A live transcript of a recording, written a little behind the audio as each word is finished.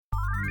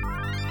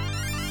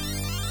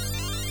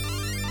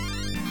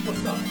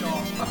What's up,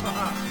 y'all?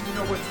 You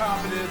know what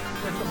time it is?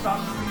 It's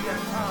about to be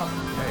that time.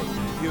 Hey,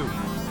 you.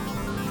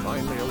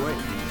 Finally awake.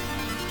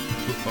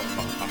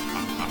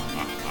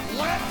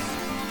 Let's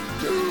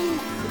do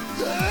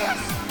this!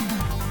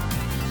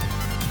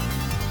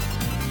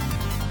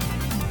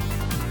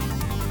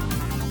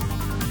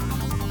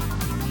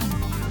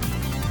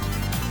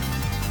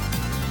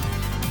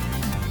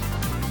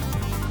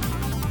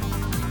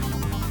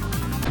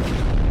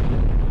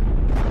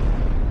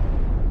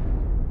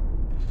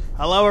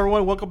 Hello,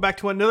 everyone. Welcome back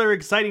to another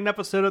exciting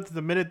episode of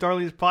the Minute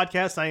Darlings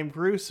podcast. I am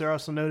Bruce, or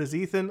also known as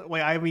Ethan.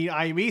 I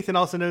am Ethan,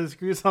 also known as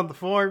Bruce on the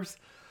forums.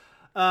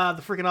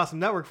 The freaking awesome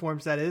network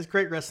forums, that is.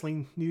 Great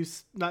wrestling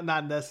news, not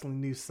wrestling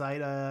news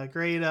site.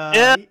 Great.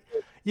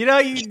 You know,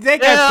 you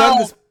think I've done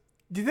this?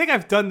 Do you think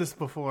I've done this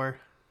before?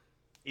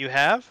 You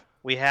have?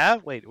 We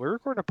have? Wait, we're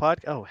recording a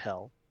podcast? Oh,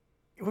 hell.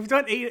 We've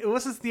done 8.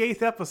 This is the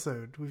 8th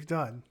episode we've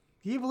done.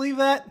 Can you believe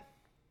that?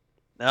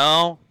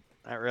 No,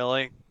 not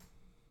really.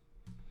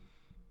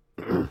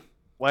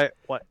 What?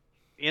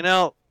 You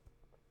know,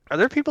 are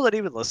there people that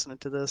even listen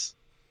to this?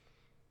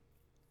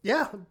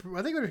 Yeah,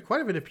 I think there's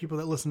quite a bit of people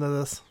that listen to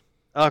this.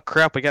 Oh,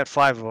 crap, we got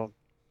 5 of them.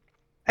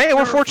 Hey,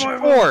 we're Fortune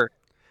 4!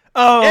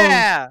 Oh,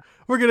 Yeah!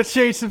 We're going to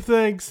change some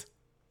things.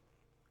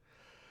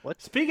 What?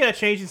 Speaking of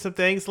changing some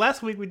things,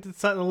 last week we did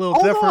something a little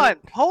different.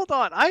 Hold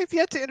on. I've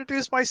yet to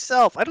introduce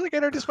myself. I don't think I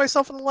introduced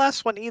myself in the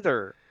last one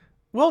either.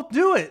 Well,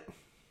 do it.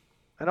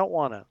 I don't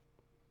want to.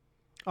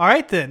 All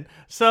right, then.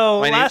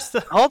 So,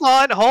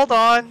 Hold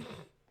on.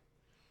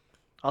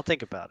 I'll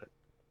think about it.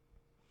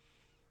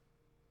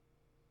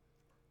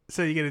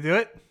 So, you going to do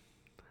it?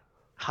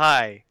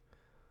 Hi,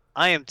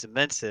 I am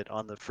Demented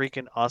on the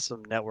freaking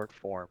awesome network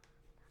forum.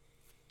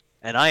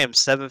 And I am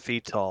 7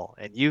 feet tall,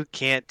 and you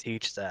can't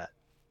teach that.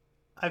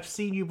 I've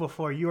seen you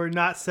before. You are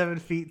not 7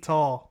 feet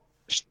tall.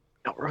 Shh,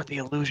 don't ruin the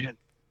illusion.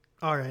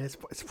 All right,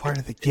 it's part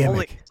of the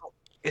gimmick.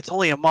 It's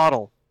only a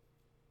model.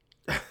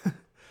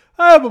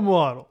 I'm a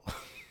model.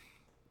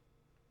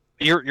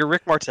 You're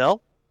Rick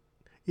Martel?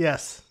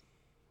 Yes.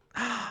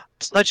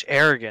 Such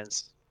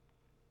arrogance.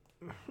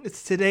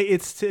 It's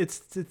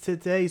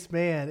today's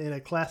man in a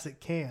classic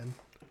can.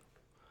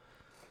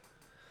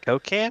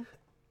 Coke can?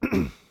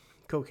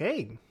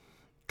 Cocaine.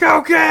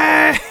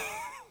 Cocaine.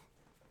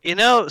 You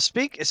know,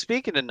 speaking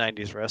of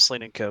 90s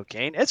wrestling and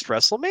cocaine, it's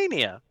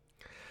WrestleMania.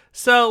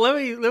 So let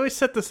me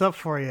set this up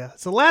for you.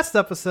 So last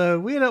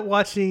episode we ended up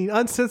watching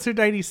Uncensored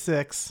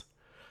 96.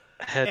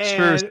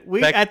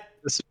 The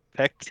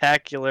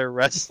spectacular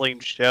wrestling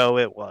show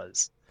it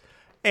was.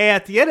 And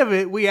at the end of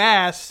it, we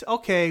asked,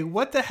 okay,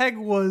 what the heck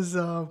was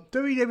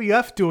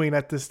WWF doing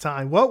at this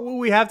time? What will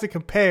we have to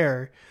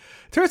compare?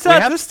 Turns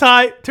out this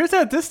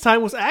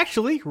time was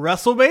actually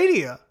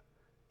WrestleMania.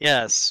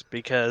 Yes,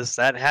 because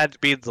that had to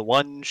be the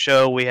one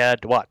show we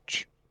had to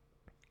watch.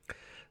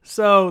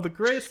 So the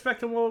greatest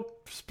spectacle.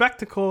 Sounds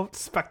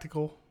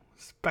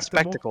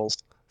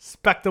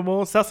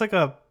like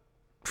a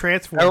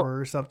transformer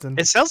or something.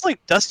 It sounds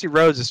like Dusty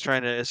Rhodes is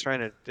trying to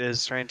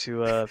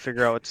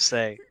figure out what to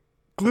say.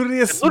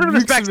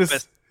 Gluteus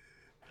Maximus.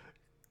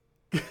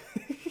 The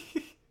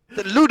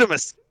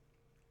Ludimus.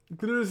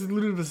 Gluteus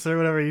Ludimus or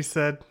whatever he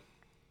said.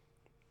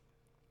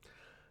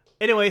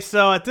 Anyway,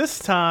 so at this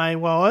time,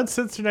 while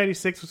Uncensored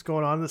 96 was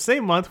going on, the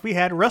same month we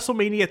had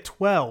WrestleMania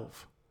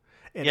 12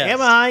 in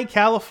Anaheim,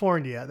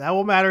 California. That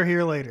will matter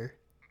here later.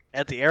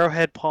 At the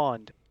Arrowhead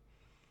Pond.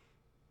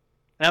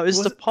 Now,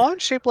 is the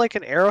pond shaped like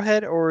an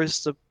arrowhead, or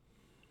is the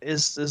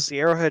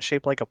arrowhead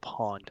shaped like a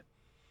pond?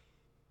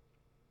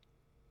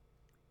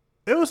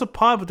 It was a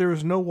pond, but there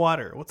was no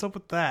water. What's up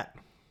with that?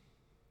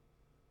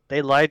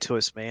 They lied to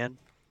us, man.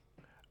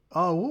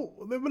 Oh,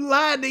 they've been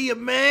lying to you,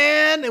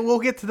 man. And we'll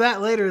get to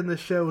that later in the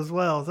show as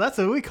well. So that's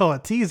what we call a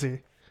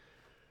teaser.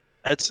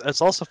 It's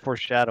also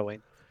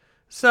foreshadowing.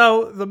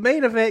 So the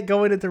main event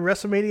going into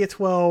WrestleMania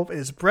 12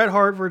 is Bret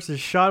Hart versus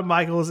Shawn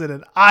Michaels in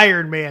an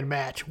Iron Man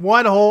match.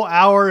 1 whole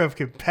hour of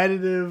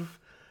competitive,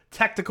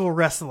 technical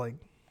wrestling.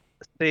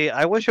 See,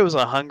 I wish it was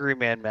a Hungry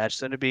Man match.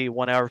 Then it'd be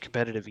 1 hour of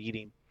competitive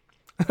eating.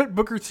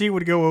 Booker T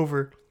would go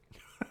over.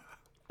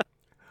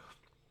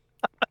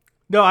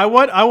 No, I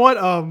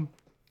want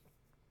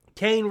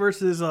Kane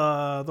versus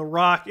The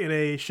Rock in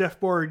a Chef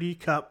Boyardee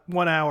Cup,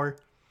 1 hour.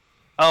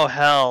 Oh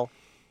hell!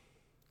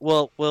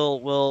 Will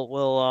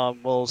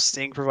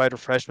Sting provide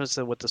refreshments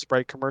with the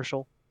Sprite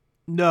commercial?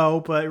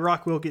 No, but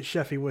Rock will get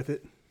chefy with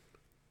it.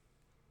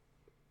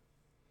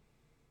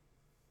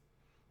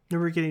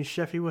 Never getting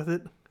chefy with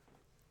it?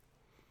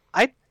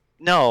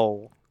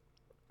 No.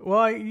 Well,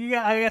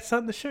 I got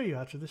something to show you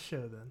after the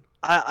show then.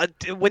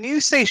 When you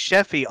say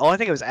chefy, all I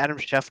think of is Adam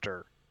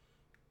Schefter.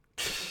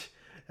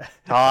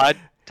 Todd.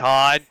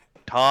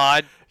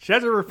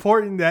 Schefter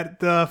reporting that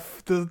the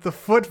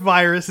foot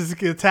virus is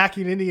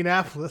attacking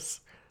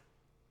Indianapolis.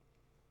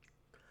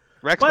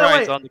 Rex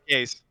Ryan's on the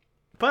case.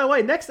 By the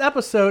way, next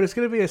episode is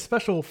going to be a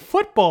special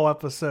football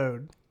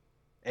episode.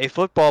 A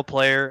football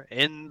player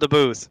in the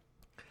booth.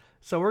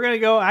 So we're going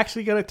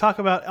to talk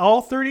about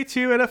all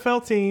 32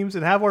 NFL teams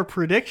and have our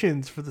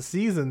predictions for the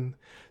season.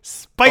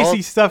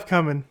 Spicy stuff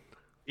coming.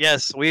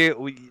 Yes, we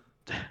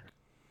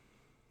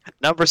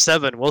number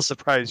 7 will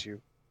surprise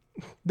you.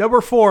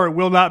 Number 4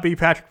 will not be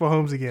Patrick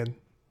Mahomes again.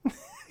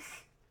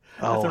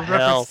 Oh, That's a hell.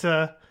 reference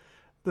to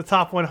the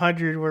top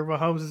 100 where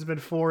Mahomes has been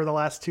 4 the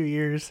last 2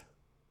 years.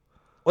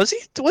 Was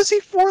he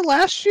 4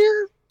 last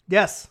year?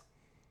 Yes.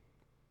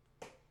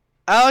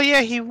 Oh,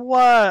 yeah, he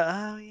was.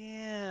 Oh,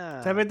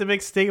 yeah. I made the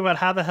big stink about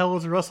how the hell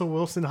was Russell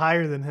Wilson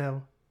higher than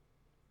him.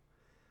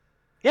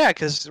 Yeah,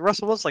 because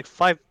Russell was like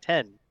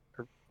 5'10"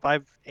 or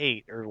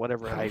 5'8" or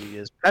whatever height he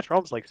is. Patrick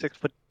Mahomes like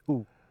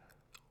 6'2".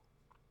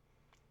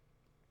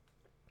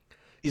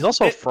 He's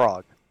also a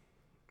frog.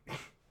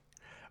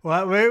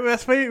 Well,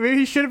 maybe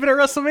he should have been at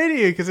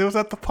WrestleMania because it was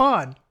at the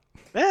pond.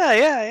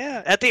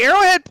 Yeah. At the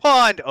Arrowhead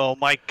Pond. Oh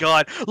my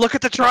God! Look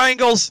at the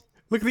triangles.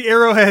 Look at the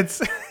arrowheads.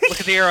 Look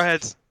at the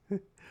arrowheads.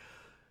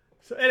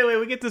 So anyway,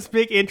 we get this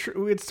big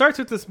intro. It starts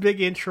with this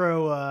big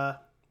intro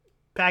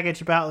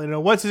package about,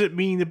 what does it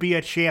mean to be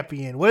a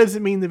champion? What does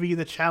it mean to be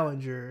the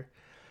challenger?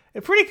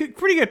 A pretty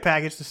good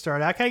package to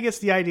start out. Kind of gets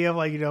the idea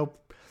of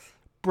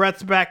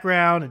Brett's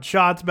background and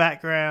Sean's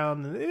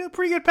background. And,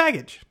 pretty good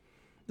package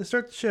to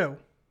start the show.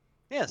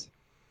 Yes.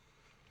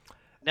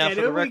 Now, And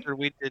for the record,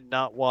 we did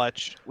not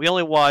watch. We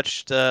only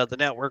watched the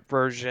network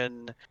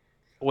version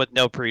with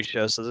no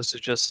pre-show, so this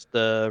is just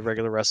the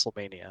regular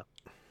WrestleMania.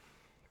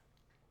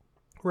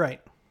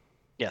 Right.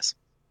 Yes.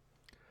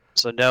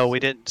 So no, we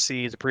didn't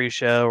see the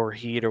pre-show or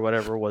Heat or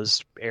whatever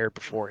was aired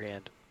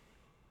beforehand.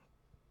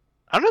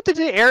 I don't know if they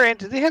did air.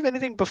 Did they have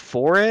anything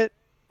before it,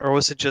 or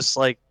was it just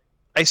like?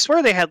 I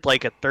swear they had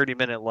like a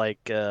 30-minute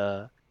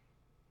show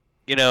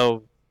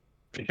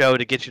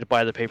to get you to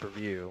buy the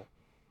pay-per-view.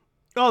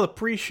 Oh, the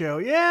pre-show.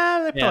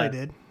 Yeah, they probably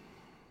did.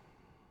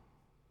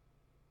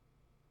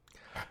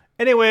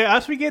 Anyway,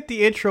 as we get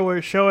the intro,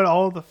 we're showing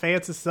all of the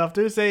fans and stuff.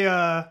 There's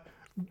a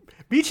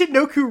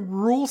Michinoku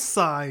rule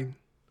sign.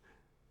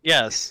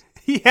 Yes.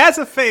 He has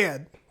a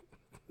fan.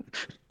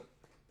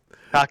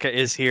 Taka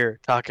is here.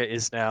 Taka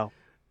is now.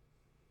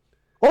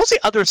 What was the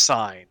other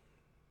sign?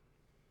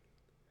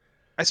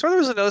 I swear there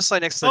was another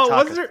sign next to the Taka.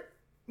 Wasn't there?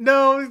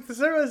 No,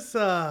 there was.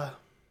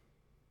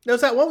 There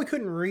was that one we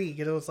couldn't read.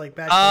 It was like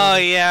back. Oh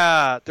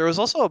yeah, there was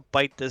also a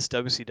Bite This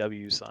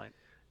WCW sign.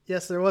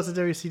 Yes, there was a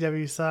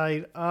WCW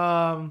sign.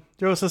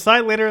 There was a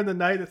sign later in the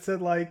night that said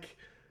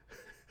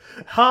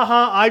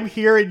 "Haha, I'm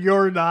here and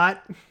you're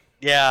not."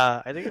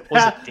 Yeah, I think it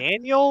was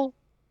Daniel.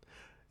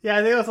 Yeah,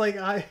 I think it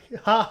was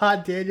 "Haha,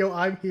 Daniel,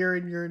 I'm here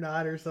and you're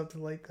not," or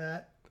something like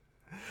that.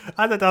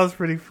 I thought that was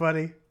pretty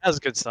funny. That was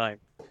a good sign.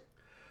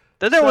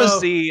 Then there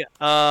was the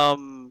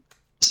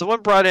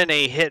someone brought in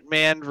a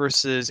Hitman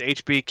versus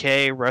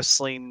HBK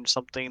wrestling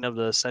something of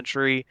the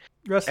century.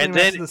 Wrestling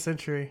match of the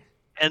century.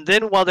 And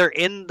then while they're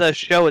in the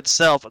show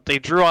itself, they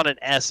drew on an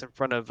S in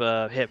front of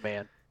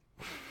Hitman.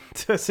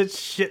 Such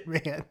shit,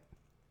 man.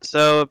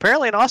 So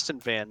apparently an Austin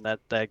fan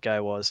that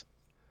guy was.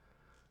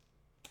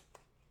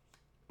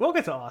 We'll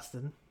get to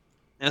Austin.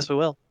 Yes, we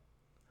will.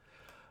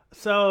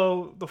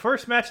 So the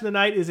first match of the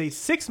night is a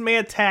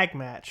 6-man tag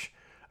match.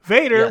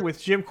 Vader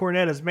with Jim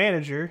Cornette as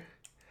manager,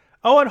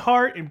 Owen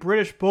Hart and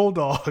British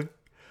Bulldog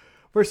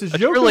versus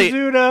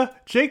Yokozuna,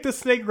 Jake the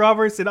Snake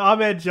Roberts, and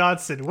Ahmed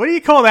Johnson. What do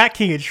you call that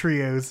king of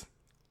trios?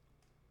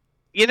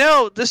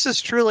 This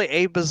is truly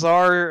a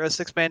bizarre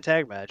 6-man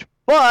tag match,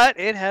 but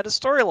it had a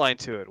storyline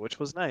to it, which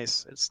was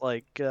nice. It's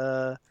like,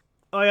 the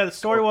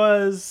story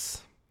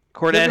was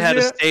Cornette had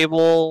a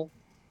stable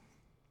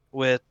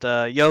with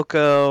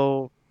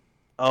Yoko,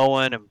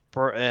 Owen,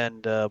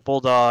 and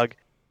Bulldog.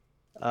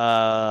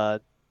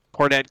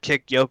 Cornette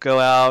kicked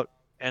Yoko out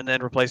and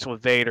then replaced him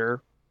with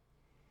Vader,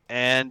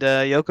 and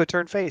Yoko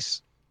turned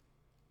face.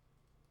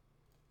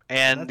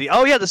 And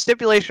the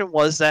stipulation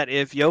was that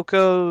if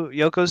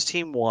Yoko's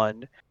team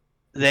won,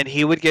 then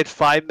he would get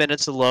 5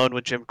 minutes alone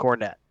with Jim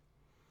Cornette.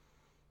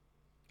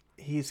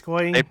 He's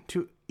going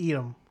to eat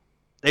him.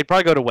 They'd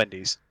probably go to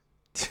Wendy's.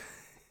 You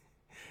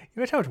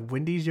know how much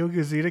Wendy's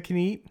Yokozuna can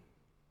eat?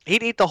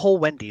 He'd eat the whole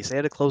Wendy's. They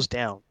had to close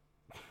down.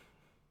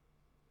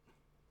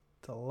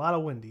 It's a lot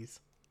of Wendy's.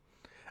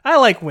 I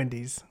like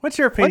Wendy's. What's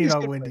your opinion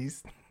on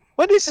Wendy's?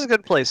 Wendy's is a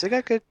good place. They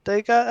got good.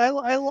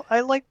 I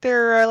like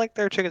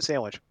their chicken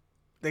sandwich.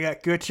 They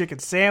got good chicken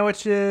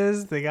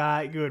sandwiches. They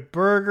got good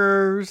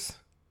burgers.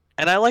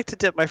 And I like to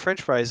dip my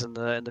French fries in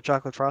the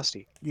chocolate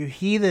frosty. You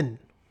heathen!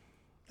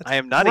 I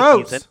am not a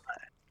heathen.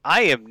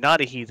 I am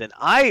not a heathen.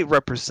 I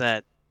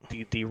represent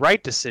the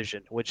right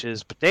decision, which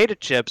is potato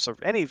chips of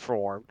any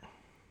form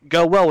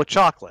go well with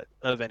chocolate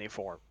of any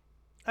form.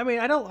 I mean,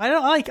 I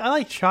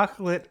like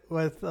chocolate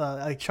with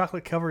like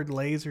chocolate covered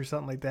Lay's or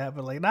something like that,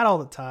 but not all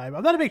the time.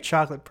 I'm not a big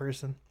chocolate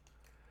person.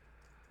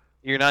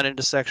 You're not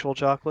into sexual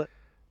chocolate?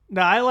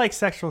 No, I like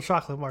sexual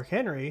chocolate, Mark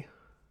Henry.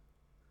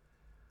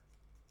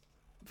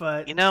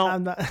 But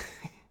I'm not.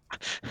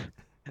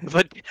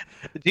 But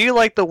do you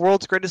like the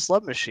world's greatest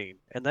love machine?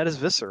 And that is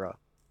Viscera.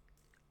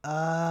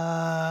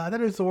 I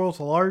thought it was the world's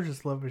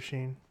largest love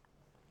machine.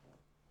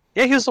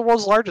 Yeah, he was the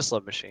world's largest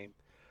love machine.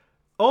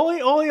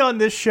 Only on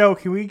this show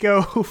can we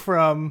go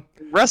from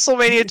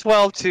WrestleMania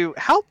 12 to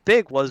how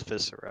big was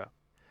Viscera?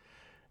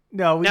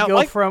 No, we Now, go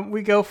like- from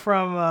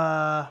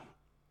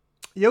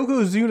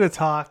Yokozuna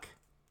talk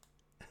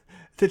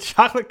to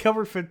chocolate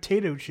covered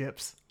potato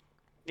chips.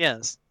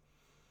 Yes.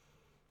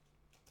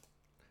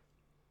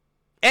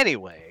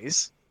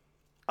 Anyways,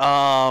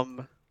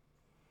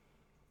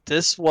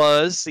 this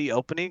was the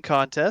opening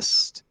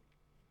contest,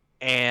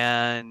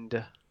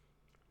 and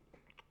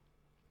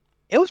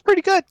it was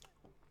pretty good.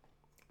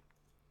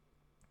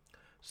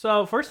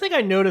 So first thing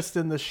I noticed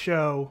in the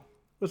show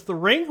was the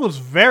ring was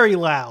very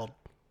loud.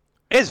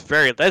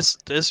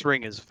 This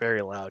ring is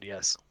very loud.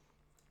 Yes.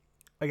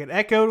 Like it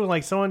echoed when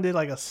like someone did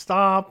like a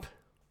stomp.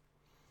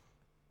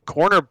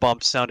 Corner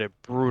bump sounded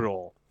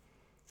brutal.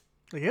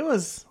 Like it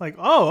was like,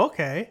 oh,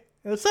 okay.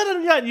 It's something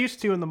I'm not used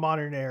to in the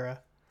modern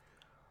era.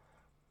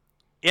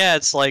 Yeah,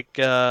 it's like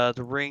the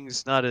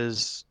ring's not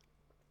as.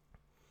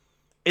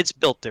 It's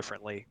built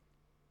differently.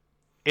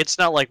 It's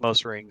not like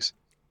most rings.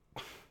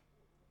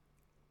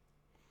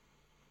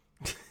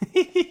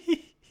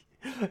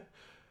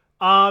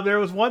 There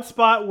was one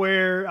spot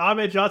where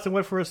Ahmed Johnson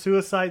went for a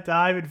suicide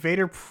dive and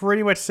Vader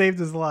pretty much saved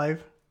his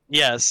life.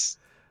 Yes.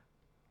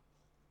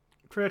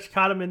 Pretty much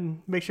caught him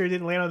and make sure he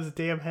didn't land on his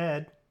damn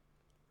head.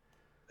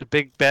 The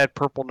big bad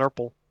purple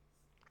nurple.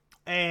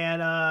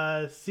 And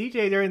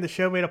CJ during the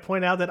show made a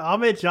point out that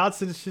Ahmed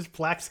Johnson is just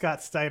Black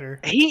Scott Steiner.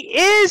 He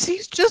is!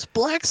 He's just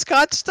Black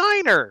Scott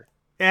Steiner!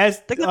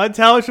 As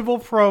unintelligible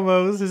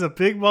promos, is a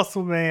big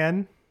muscle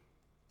man.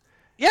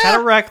 Yeah! Kind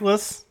of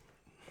reckless.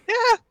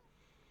 Yeah!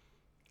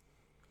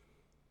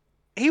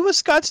 He was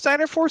Scott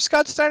Steiner before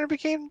Scott Steiner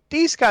became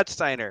the Scott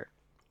Steiner.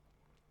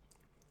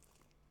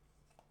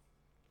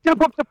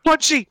 Jump up the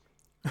punchy!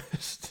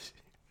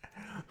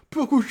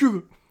 Pickle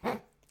sugar.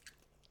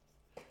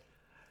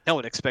 No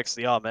one expects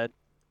the Ahmed.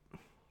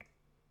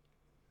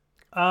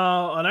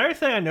 Another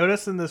thing I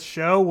noticed in this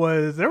show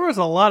was there was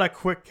a lot of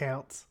quick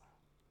counts.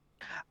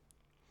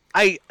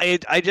 I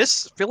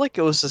just feel like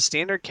it was a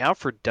standard count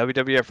for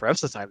WWF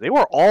refs at the time. They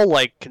were all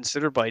like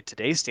considered by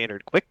today's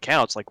standard quick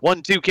counts, like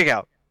 1-2 kick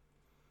out.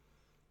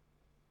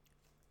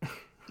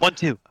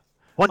 1-2.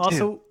 1-2.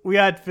 Also, we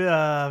had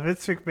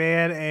Vince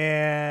McMahon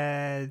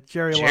and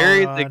Jerry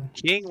Jerry Lawler the on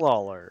King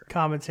Lawler.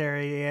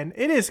 commentary, and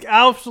it is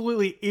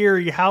absolutely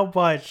eerie how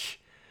much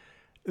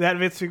that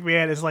Vince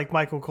McMahon is like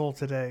Michael Cole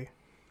today.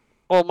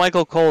 Well,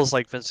 Michael Cole is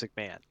like Vince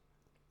McMahon.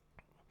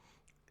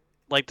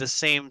 Like the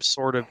same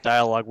sort of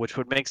dialogue, which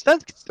would make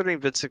sense considering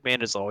Vince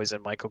McMahon is always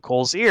in Michael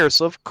Cole's ear,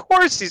 so of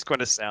course he's going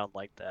to sound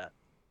like that.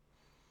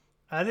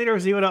 I think there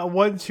was even a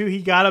 1-2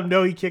 he got him.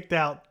 No, he kicked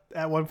out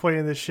at one point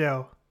in the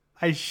show.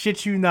 I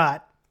shit you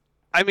not.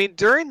 I mean,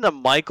 during the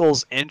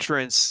Michaels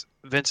entrance,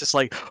 Vince is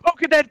like, "Who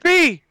could that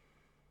be?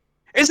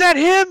 Is that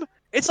him?"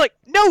 It's like,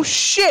 no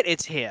shit,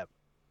 it's him.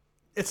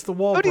 It's the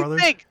wall, What do brother. you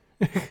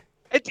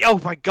think? Oh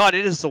my god,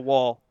 it is the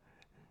wall.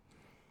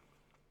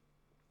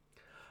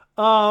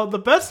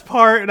 The best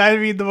part, and I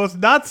mean the most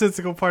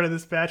nonsensical part of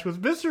this match, was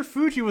Mr.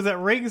 Fuji was at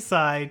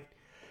ringside,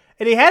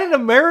 and he had an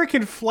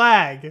American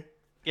flag.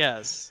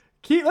 Yes.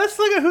 Let's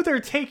look at who they're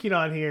taking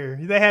on here.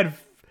 They had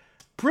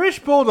British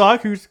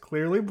Bulldog, who's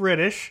clearly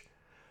British.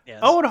 Yes.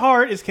 Owen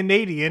Hart is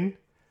Canadian,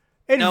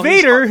 and No,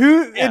 Vader,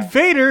 yeah.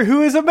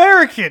 who is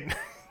American.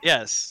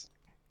 Yes.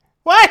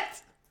 What?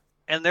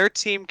 And their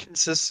team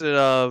consisted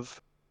of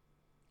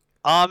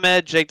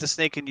Ahmed, Jake the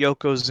Snake, and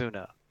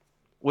Yokozuna,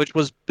 who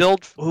was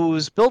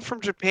built from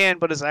Japan,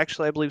 but is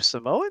actually, I believe,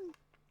 Samoan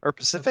or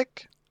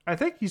Pacific. I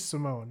think he's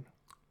Samoan.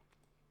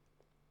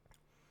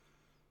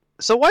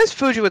 So why is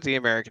Fuji with the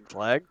American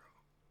flag?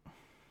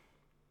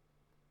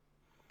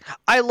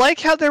 I like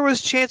how there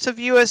was chants of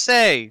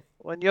USA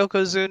when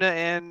Yokozuna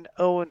and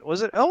Owen,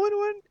 was it Owen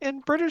won in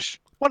British?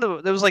 One of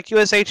them, there was like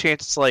USA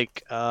chants. It's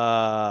like,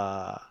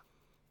 all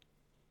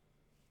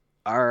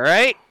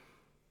right.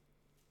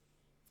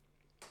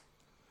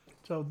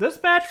 So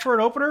this match for an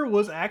opener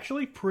was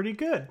actually pretty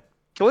good.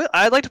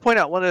 I'd like to point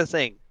out one other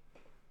thing.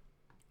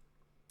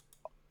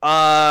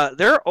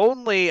 There are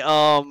only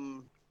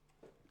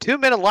 2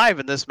 men alive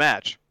in this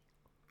match.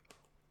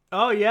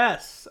 Oh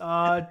yes,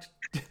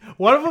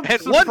 one of them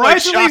And one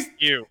might surprisingly, shock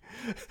you.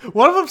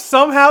 one of them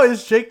somehow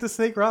is Jake the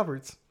Snake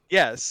Roberts.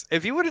 Yes,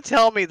 if you were to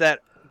tell me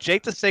that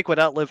Jake the Snake would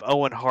outlive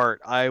Owen Hart,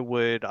 I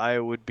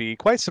would be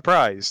quite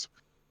surprised.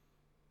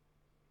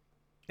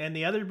 And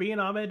the other being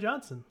Ahmed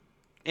Johnson.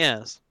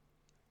 Yes.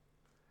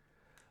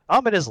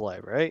 Ahmed is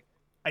alive, right?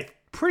 I'm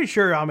pretty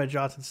sure Ahmed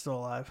Johnson's still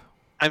alive.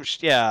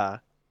 Yeah.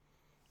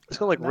 It's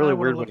gonna look Now I really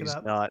wanna weird look when it he's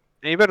up. not.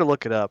 And you better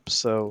look it up.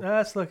 So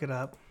Let's look it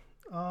up.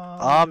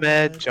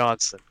 Ahmed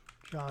Johnson,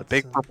 the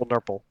big purple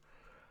nurple.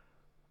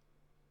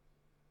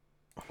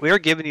 We are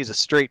giving you the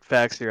straight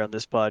facts here on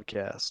this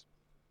podcast.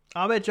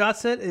 Ahmed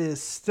Johnson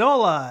is still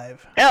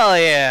alive. Hell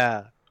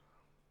yeah!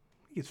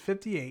 He's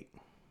 58.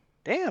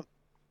 Damn.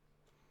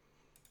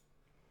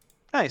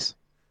 Nice.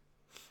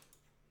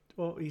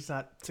 Well, he's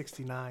not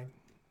 69.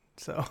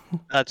 So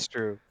That's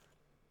true.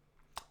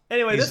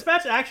 anyway, this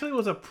match actually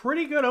was a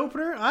pretty good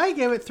opener. I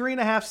gave it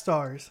 3.5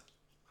 stars.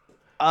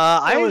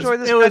 I It was- enjoyed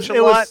this it was- match a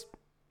it lot. was-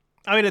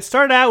 I mean, it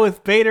started out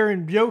with Vader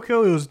and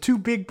Yoko. It was two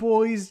big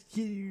boys,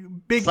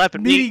 big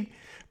Slapping meaty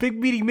Big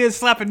meaty men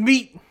slapping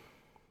meat.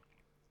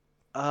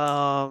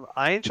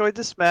 I enjoyed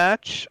this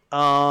match.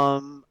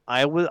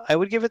 I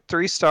would give it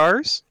 3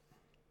 stars.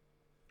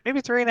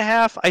 Maybe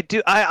 3.5.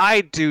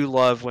 I do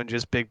love when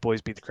just big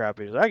boys beat the crap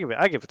out of each other.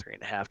 I give it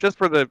 3.5 just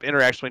for the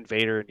interaction between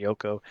Vader and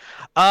Yoko.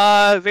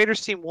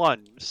 Vader's team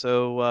won,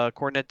 so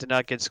Cornette did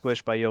not get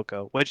squished by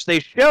Yoko, which they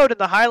showed in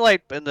the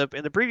highlight in the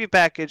preview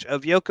package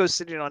of Yoko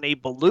sitting on a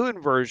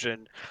balloon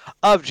version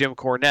of Jim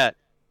Cornette.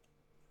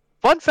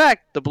 Fun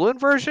fact: the balloon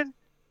version,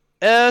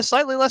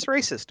 slightly less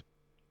racist.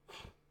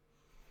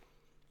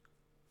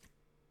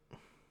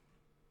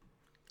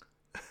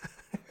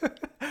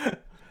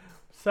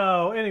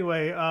 So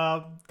anyway,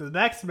 the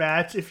next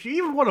match, if you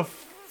even want to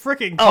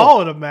freaking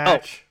call it a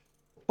match.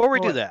 Before we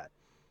do that,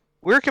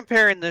 we're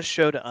comparing this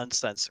show to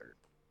Uncensored.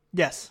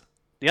 Yes.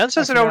 The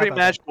Uncensored opening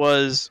match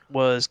was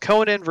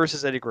Conan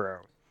versus Eddie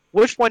Guerrero.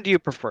 Which one do you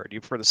prefer? Do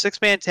you prefer the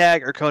 6-man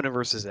tag or Conan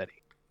versus Eddie?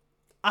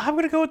 I'm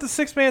going to go with the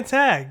 6-man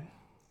tag.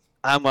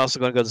 I'm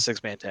also going to go with the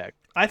 6-man tag.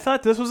 I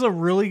thought this was a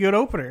really good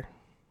opener.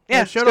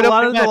 Yeah, it showed a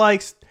lot of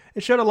the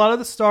It showed a lot of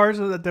the stars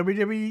that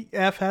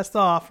WWF has to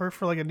offer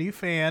for like a new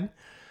fan.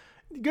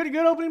 Good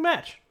opening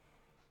match.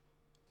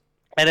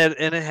 And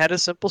it had a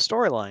simple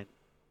storyline.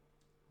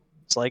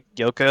 It's like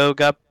Yoko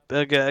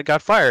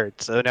got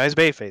fired, so now he's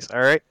babyface. All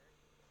right,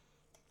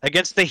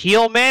 against the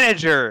heel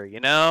manager,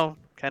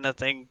 kind of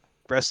thing.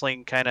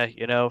 Wrestling kind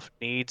of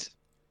needs,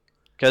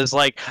 because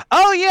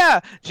oh yeah,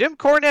 Jim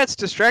Cornette's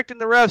distracting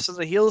the refs, so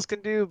the heels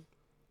can do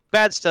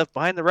bad stuff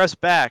behind the refs'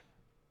 back.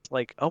 It's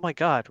like, oh my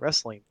god,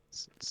 wrestling.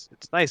 It's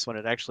nice when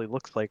it actually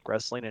looks like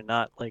wrestling and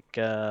not like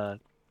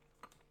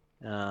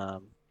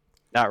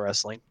not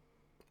wrestling,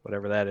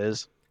 whatever that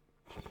is.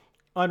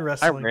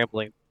 Unwrestling. I'm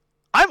rambling.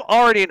 I'm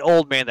already an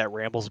old man that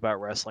rambles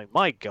about wrestling.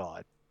 My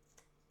God.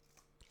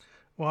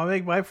 Well, I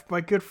think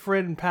my good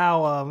friend and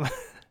pal,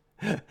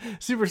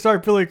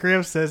 Superstar Billy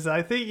Graham says,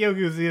 I think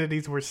Yokozuna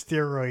needs more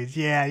steroids.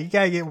 Yeah, you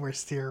gotta get more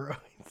steroids.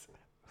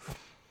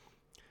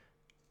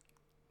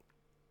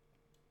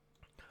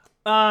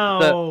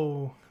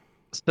 Oh.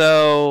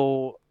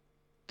 So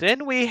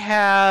then we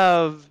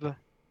have...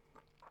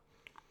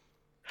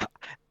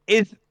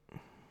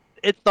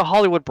 It's the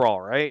Hollywood Brawl,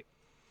 right?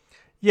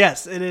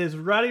 Yes, it is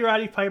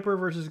Roddy Piper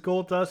versus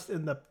Goldust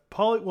in the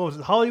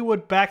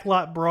Hollywood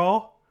Backlot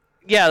Brawl?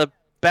 Yeah, the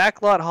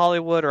Backlot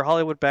Hollywood or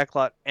Hollywood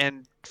Backlot.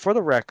 And for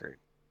the record,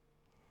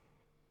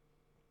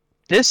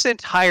 this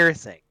entire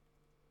thing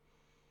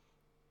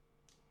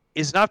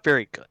is not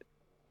very good.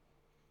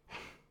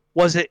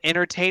 Was it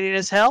entertaining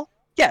as hell?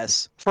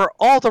 Yes, for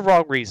all the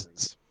wrong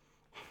reasons.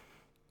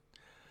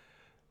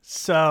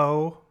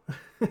 So...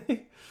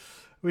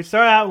 we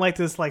start out in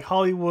this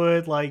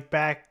Hollywood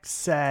back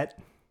set.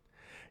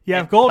 You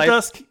have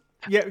Goldust.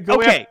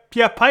 Okay.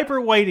 You have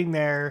Piper waiting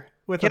there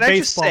with a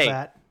baseball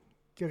bat.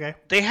 Okay.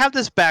 They have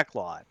this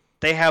backlot.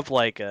 They have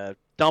a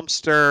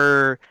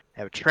dumpster,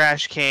 they have a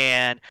trash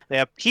can, they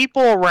have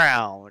people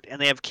around,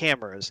 and they have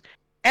cameras.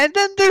 And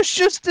then there's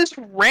just this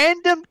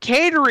random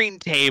catering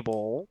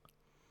table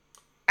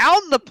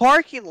out in the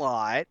parking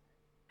lot.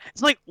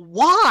 It's like,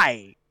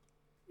 why?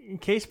 In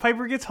case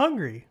Piper gets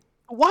hungry.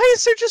 Why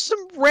is there just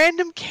some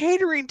random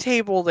catering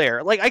table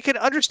there? I could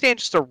understand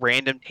just a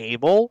random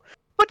table,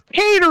 but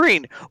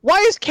catering! Why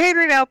is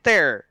catering out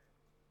there?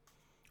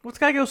 Well, it's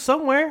gotta go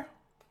somewhere.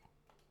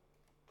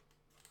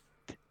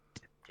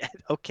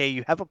 Okay,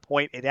 you have a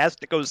point. It has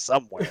to go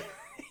somewhere.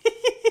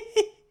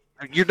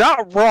 You're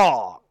not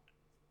wrong.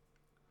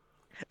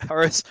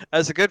 Or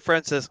as a good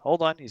friend says,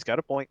 hold on, he's got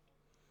a point.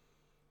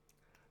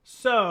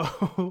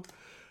 So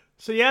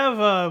you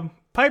have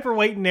Piper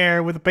waiting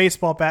there with a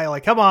baseball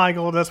bat. Come on,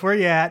 Goldust, where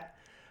you at?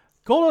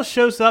 Goldust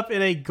shows up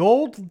in a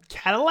gold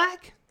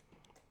Cadillac?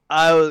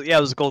 Yeah,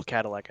 it was a gold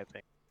Cadillac, I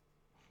think.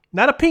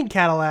 Not a pink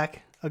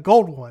Cadillac, a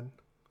gold one.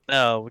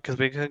 No, because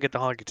we couldn't get the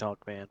honky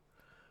tonk, man.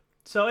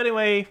 So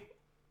anyway,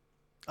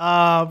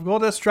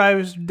 Goldust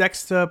drives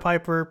next to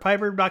Piper.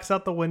 Piper knocks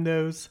out the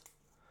windows.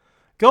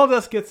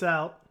 Goldust gets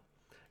out.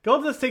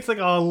 Goldust takes a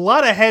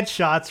lot of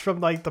headshots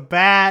from the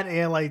bat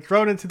and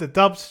thrown into the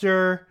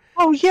dumpster.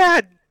 Oh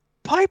yeah,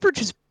 Piper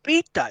just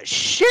beat the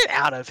shit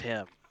out of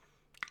him.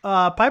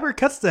 Piper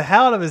cuts the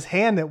hell out of his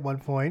hand at one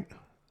point.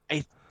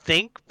 I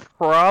think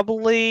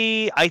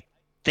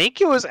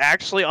it was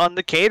actually on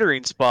the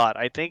catering spot.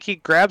 I think he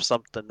grabbed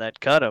something that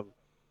cut him.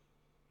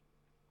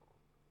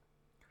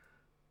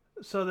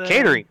 So then,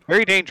 catering,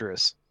 very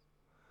dangerous.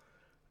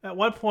 At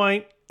one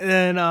point,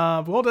 then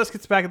Goldust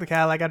gets back in the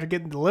Cadillac after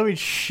getting the living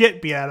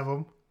shit beat out of him.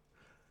 And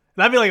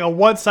that'd be a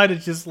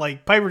one-sided, just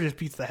Piper just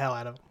beats the hell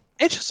out of him.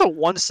 It's just a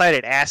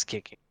one-sided ass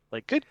kicking.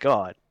 Good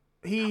God.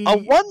 A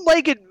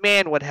one-legged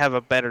man would have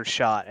a better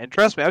shot. And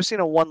trust me, I've seen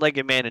a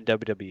one-legged man in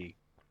WWE.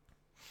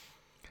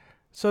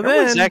 So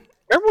remember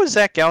when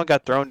Zach Gallen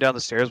got thrown down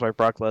the stairs by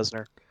Brock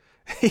Lesnar?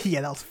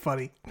 Yeah, that was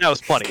funny. That was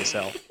funny as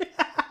hell.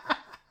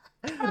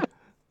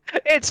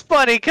 It's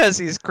funny because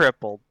he's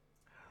crippled.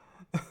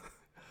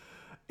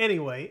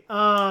 Anyway,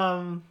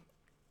 so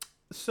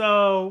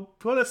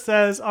Goldust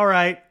says, all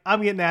right,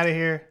 I'm getting out of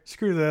here.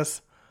 Screw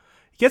this.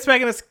 He gets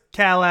back in his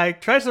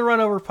Cadillac, tries to run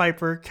over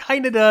Piper.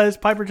 Kind of does.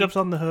 Piper jumps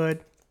on the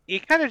hood. He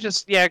kind of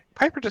just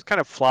Piper just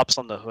kind of flops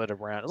on the hood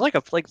around. It's like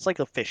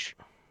a fish.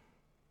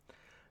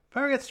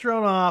 Piper gets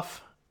thrown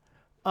off.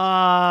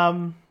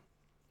 Piper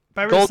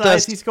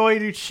decides he's going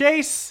to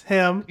chase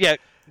him. Yeah,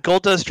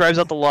 Goldust drives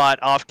out the lot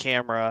off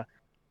camera.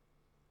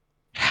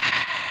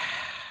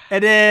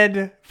 And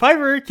then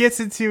Piper gets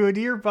into a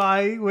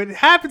nearby, what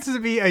happens to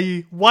be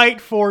a white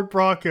Ford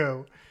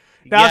Bronco.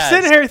 Now, I'm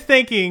sitting here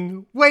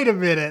thinking, wait a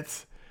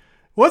minute.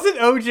 Wasn't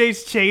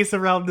OJ's chase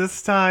around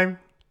this time?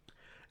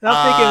 And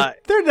I'm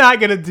thinking, they're not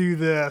going to do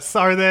this,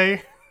 are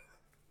they?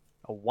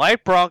 A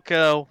white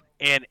Bronco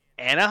in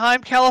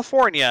Anaheim,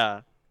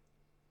 California.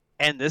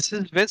 And this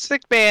is Vince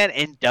McMahon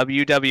in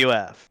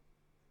WWF.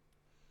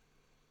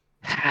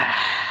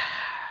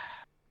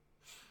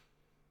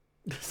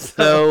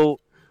 So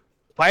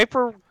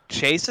Piper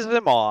chases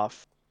him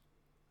off,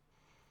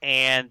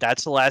 and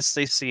that's the last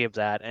they see of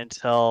that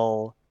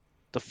until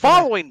the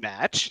following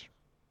match.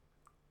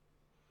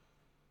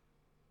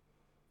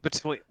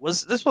 Between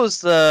this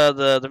was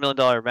the $1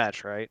 million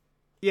match, right?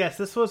 Yes,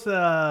 this was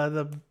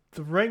the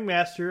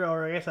ringmaster,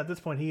 or I guess at this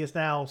point he is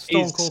now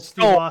Stone Cold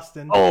Steve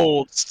Austin.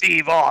 Old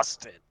Steve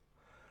Austin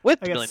with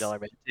the $1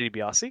 million match. Did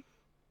DiBiase?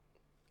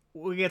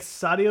 We get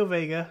Savio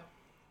Vega.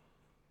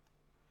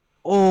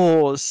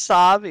 Oh,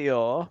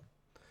 Savio.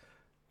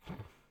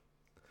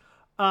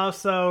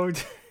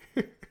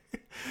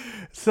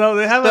 So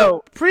they have a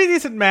pretty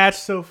decent match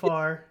so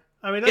far.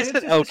 I mean, it's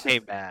an okay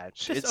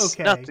match. It's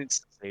okay. Nothing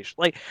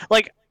sensational.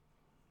 Like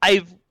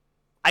I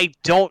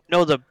don't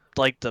know the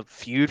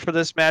feud for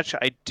this match.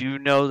 I do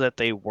know that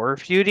they were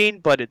feuding,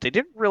 but they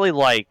didn't really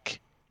like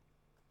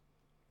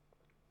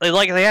they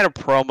had a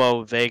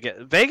promo.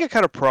 Vega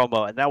cut a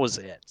promo, and that was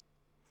it.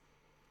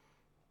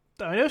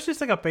 I mean, it was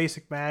just like a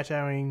basic match.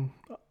 I mean,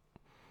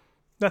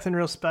 nothing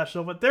real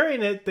special. But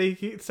during it, they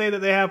say that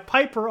they have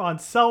Piper on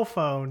cell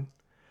phone.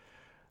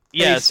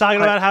 Yeah, he's talking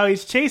about how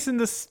he's chasing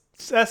this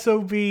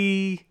SOB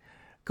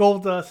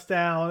Goldust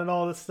down and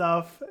all this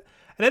stuff.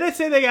 And then they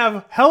say they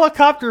have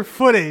helicopter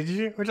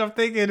footage, which I'm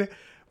thinking,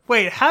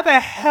 wait, how the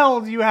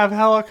hell do you have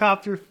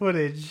helicopter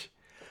footage?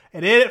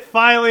 And then it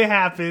finally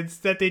happens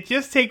that they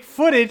just take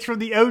footage from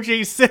the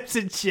O.J.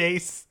 Simpson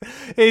chase.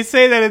 They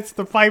say that it's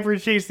the Piper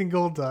chasing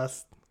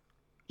Goldust.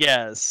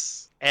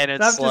 Yes, and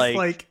it's just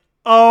like,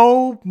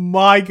 oh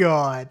my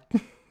god.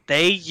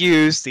 They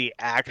use the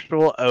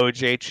actual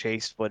OJ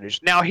chase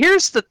footage. Now,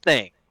 here's the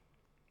thing.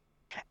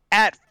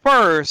 At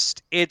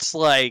first, it's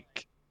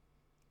like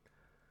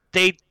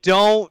they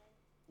don't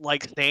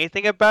say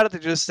anything about it. They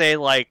just say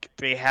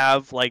they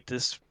have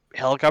this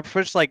helicopter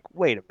footage. Like,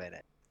 wait a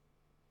minute.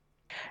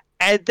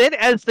 And then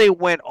as they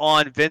went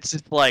on, Vince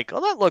is like, "Oh,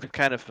 that looks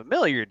kind of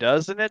familiar,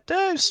 doesn't it?"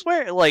 I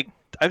swear,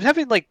 I'm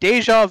having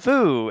deja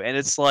vu, and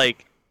it's tongue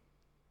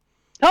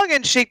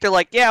in cheek, they're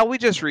like, yeah, we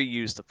just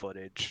reused the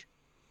footage.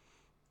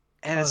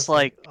 And it's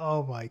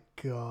oh my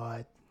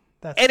god.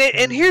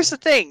 And here's the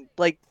thing,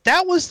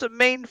 that was the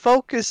main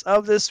focus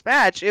of this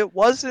match. It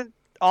wasn't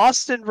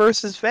Austin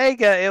versus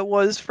Vega, it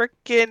was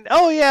freaking,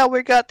 oh yeah,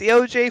 we got the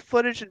OJ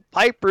footage and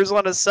Piper's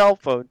on a cell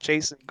phone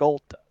chasing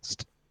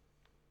Goldust.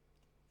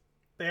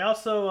 They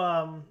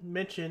also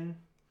mentioned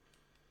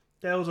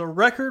there was a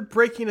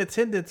record-breaking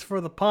attendance for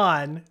the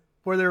Pond,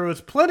 where there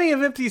was plenty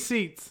of empty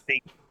seats.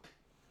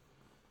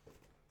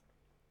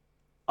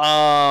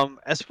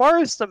 As far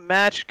as the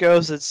match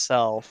goes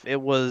itself,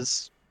 it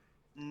was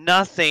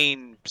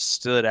nothing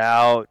stood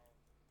out.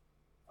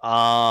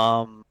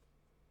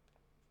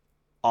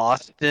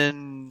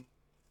 Austin.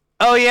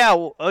 Oh yeah.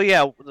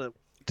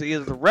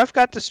 The ref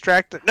got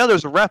distracted. No, there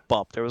was a ref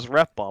bump. Ref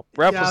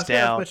was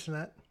down.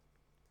 That.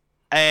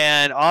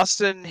 And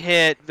Austin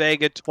hit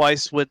Vega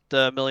twice with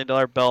the $1 million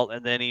belt,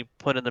 and then he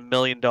put in the $1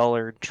 million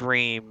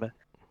dream.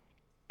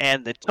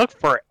 And it took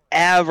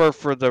forever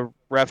for the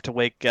ref to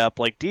wake up.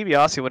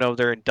 DiBiase went over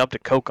there and dumped a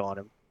Coke on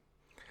him.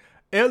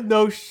 It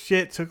no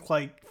shit took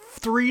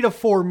 3 to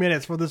 4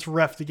 minutes for this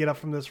ref to get up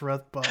from this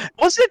ref bump.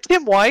 Was it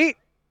Tim White?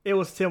 It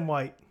was Tim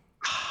White.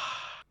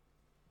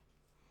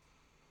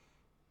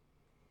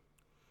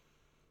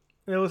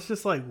 It was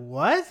just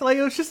what?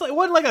 It was just it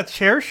wasn't a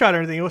chair shot or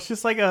anything. It was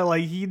just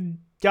he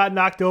got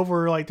knocked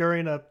over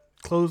during a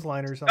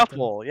clothesline or something.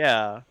 Couple,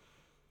 yeah.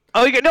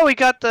 Oh, he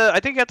got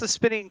the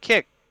spinning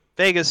kick.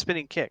 Vega's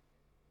spinning kick.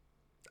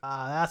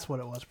 That's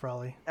what it was,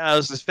 probably. It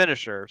was his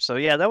finisher. So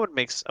yeah, that would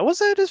make sense. Was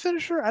that his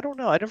finisher? I don't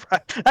know.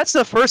 That's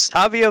the first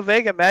Savio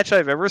Vega match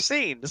I've ever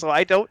seen, so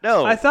I don't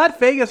know. I thought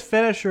Vega's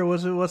finisher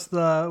was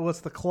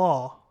the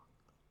claw.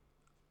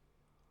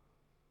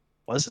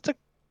 Was it the?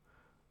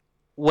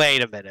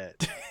 Wait a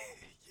minute.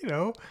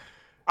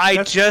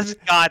 I just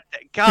got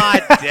that.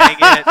 God dang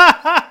it.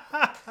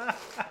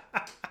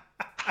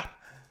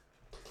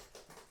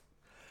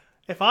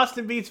 If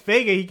Austin beats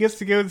Vega, he gets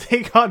to go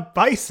take on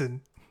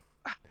Bison.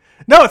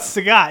 No, it's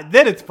Sagat.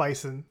 Then it's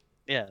Bison.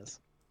 Yes.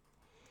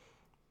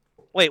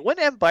 Wait,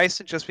 wouldn't M.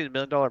 Bison just be the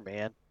 $1 million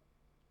man?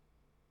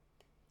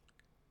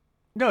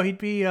 No, he'd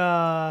be who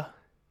had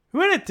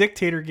a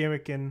dictator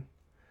gimmick in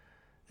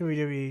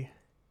WWE?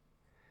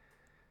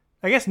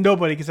 I guess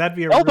nobody, because that'd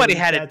be a Nobody really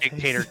had a bad taste.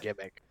 dictator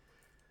gimmick.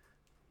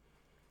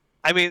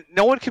 I mean,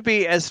 no one could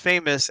be as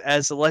famous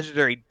as the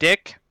legendary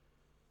Dick.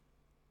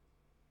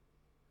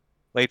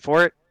 Wait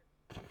for it.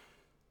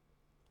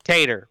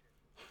 Tater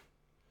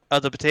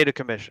of the Potato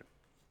Commission.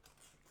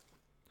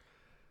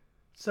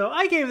 So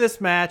I gave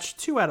this match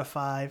 2 out of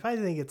 5. I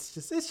think it's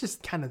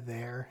just kind of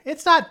there.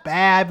 It's not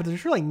bad, but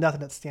there's really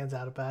nothing that stands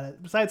out about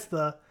it besides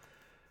the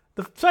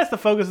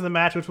focus of the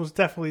match, which was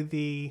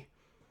definitely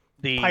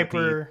the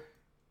Piper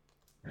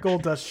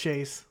Goldust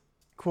chase,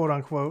 quote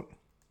unquote.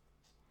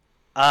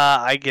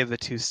 I give it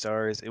 2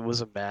 stars. It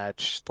was a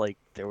match. Like,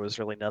 there was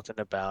really nothing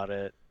about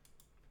it.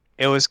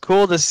 It was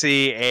cool to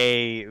see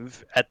a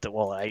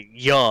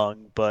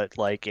young, but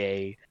like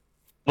a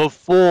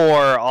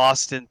before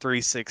Austin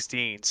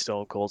 316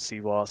 Stone Cold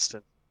Steve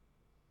Austin.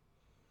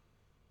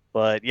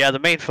 But yeah, the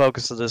main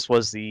focus of this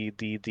was the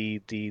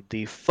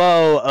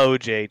faux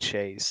OJ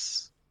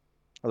chase,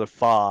 or the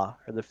fa,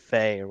 or the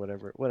fey, or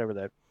whatever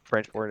that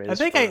French word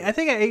is. I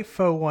think I ate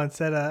pho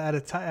once at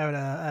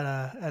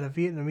a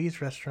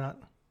Vietnamese restaurant.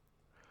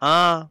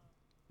 So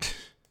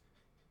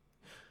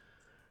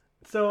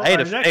I ate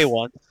a fey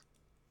once.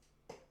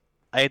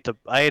 I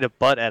ate a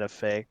butt at a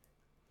fey.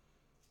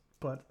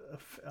 But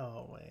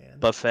oh man,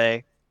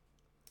 Buffet.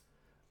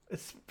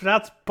 It's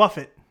pronounced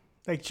Buffett,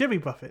 like Jimmy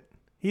Buffett.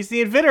 He's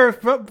the inventor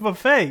of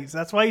buffets.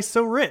 That's why he's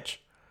so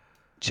rich.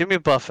 Jimmy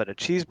Buffett, a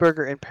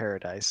cheeseburger in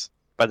paradise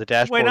by the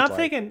dashboard. Wait, I'm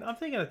light.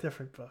 thinking a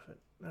different Buffett.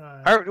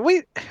 Are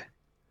we?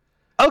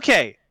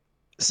 Okay,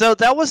 so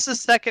that was the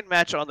second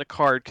match on the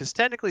card. Because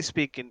technically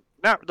speaking,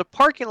 the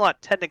parking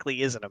lot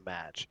technically isn't a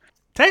match.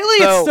 Technically,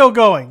 it's still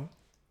going.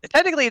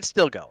 Technically, it's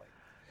still going.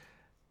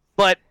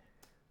 But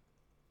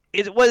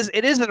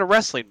it isn't a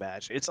wrestling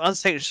match. It's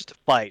unsafe. It's just a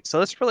fight. So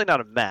that's really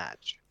not a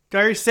match.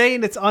 Are you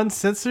saying it's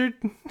uncensored?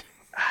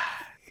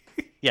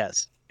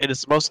 Yes, it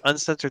is the most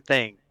uncensored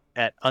thing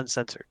at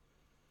uncensored.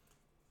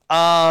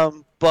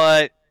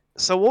 But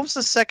so what was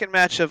the second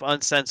match of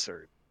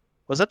uncensored?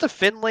 Was that the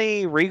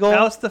Finlay Regal?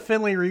 That was the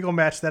Finlay Regal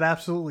match that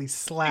absolutely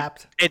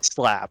slapped. It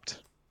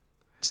slapped.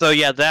 So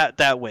yeah,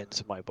 that wins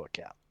in my book.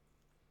 Yeah.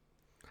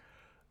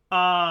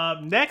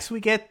 Next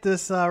we get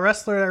this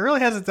wrestler that really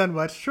hasn't done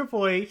much,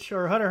 Triple H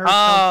or Hunter Hearst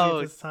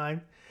Helmsley this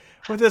time,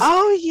 with this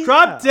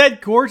drop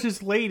dead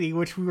gorgeous lady,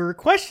 which we were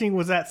questioning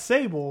was that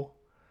Sable,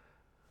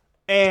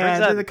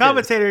 and the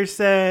commentator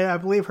said, I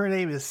believe her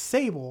name is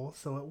Sable,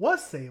 so it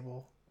was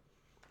Sable.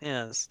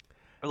 Yes,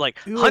 like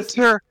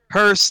Hunter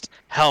Hearst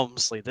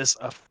Helmsley, this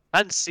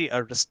fancy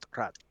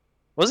aristocrat.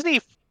 Wasn't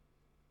he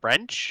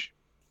French?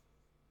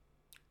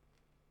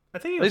 I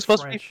think he was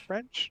supposed to be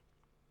French.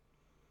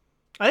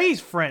 I think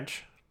he's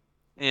French.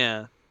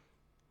 Yeah.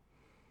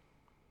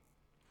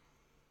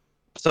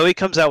 So he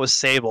comes out with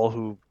Sable,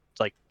 who,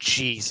 like,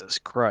 Jesus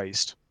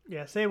Christ.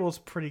 Yeah, Sable's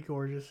pretty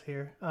gorgeous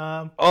here.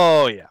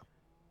 Oh yeah.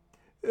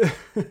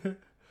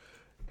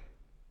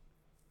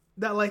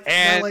 Not like me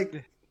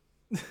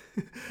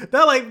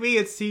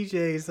and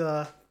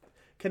CJ's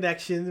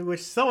connection,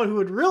 which someone who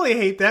would really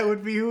hate that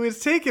would be who is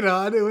taken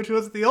on, which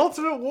was the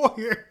Ultimate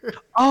Warrior.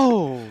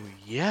 Oh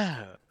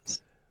yeah.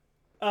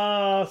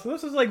 So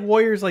this is like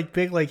Warrior's like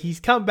big, like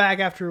he's come back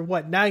after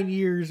 9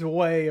 years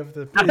away of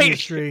the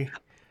industry.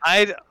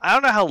 I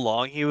don't know how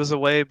long he was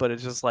away, but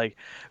it's just like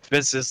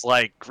Vince is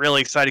like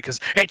really excited because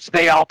it's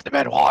the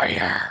Ultimate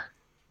Warrior.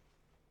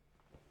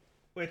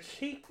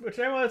 Which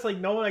everyone's like,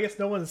 no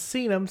one's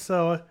seen him.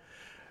 So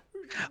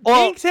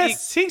well,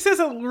 he says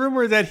a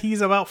rumor that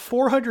he's about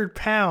 400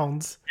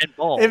 pounds. And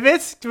bald. And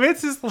Vince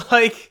is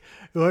like,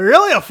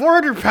 really, a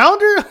 400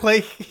 pounder?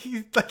 Like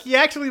he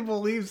actually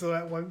believes so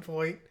at one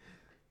point.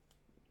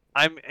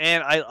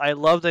 I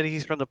love that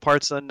he's from the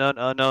Parts Unknown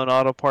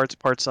Auto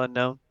Parts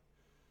Unknown.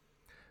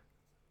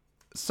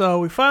 So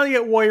we finally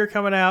get Warrior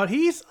coming out.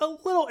 He's a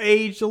little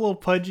aged, a little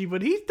pudgy,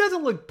 but he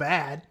doesn't look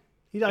bad.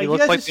 He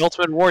looks like the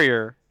Ultimate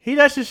Warrior. He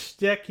does his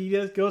shtick. He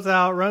just goes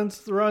out,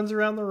 runs around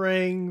the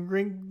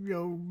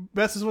ring,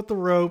 messes with the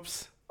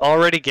ropes.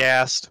 Already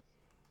gassed.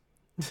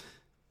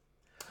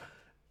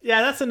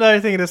 Yeah, that's another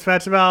thing in this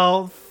match.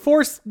 About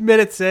 4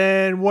 minutes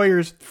in,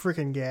 Warrior's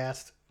freaking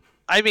gassed.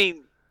 I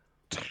mean,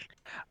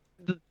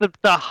 the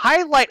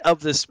highlight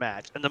of this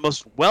match, and the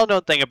most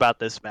well-known thing about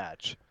this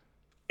match,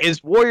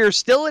 is Warrior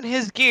still in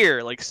his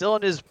gear, like still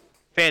in his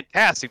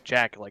fantastic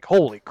jacket. Like,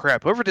 holy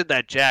crap, whoever did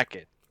that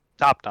jacket,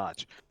 top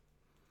notch.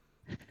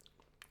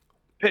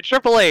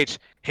 Triple H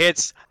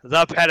hits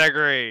the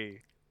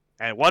pedigree.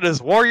 And what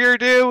does Warrior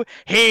do?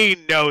 He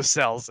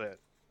no-sells it.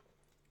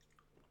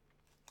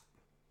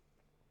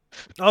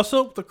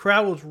 Also, the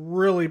crowd was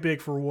really big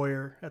for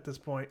Warrior at this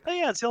point. Oh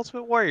yeah, it's the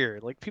Ultimate Warrior.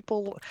 Like,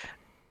 people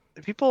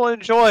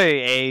enjoy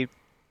a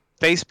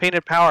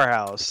face-painted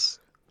powerhouse.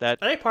 I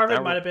think part of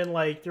it might have been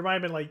like there might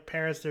have been like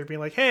parents there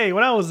being like, "Hey,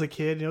 when I was a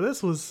kid,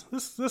 this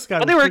guy."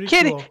 When they were a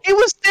kid, cool. It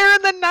was there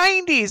in the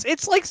 '90s.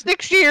 It's like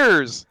 6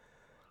 years.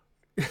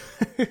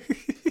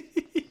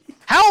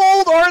 How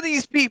old are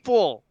these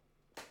people?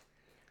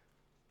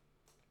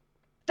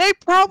 They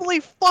probably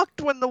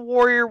fucked when the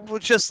Warrior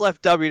was just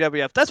left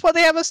WWF. That's why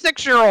they have a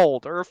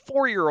 6-year-old or a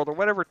 4-year-old or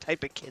whatever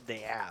type of kid they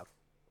have.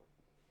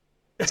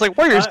 It's like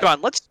Warrior's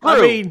gone. Let's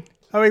screw.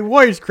 I mean,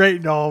 Warrior's great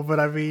and all, but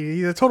I mean,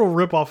 he's a total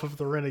ripoff of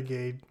the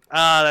Renegade.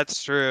 Ah,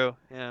 that's true.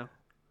 Yeah.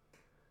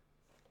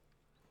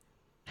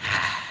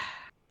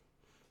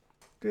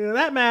 Dude,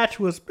 that match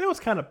was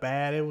kind of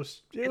bad. It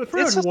was pretty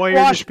It's much a Warrior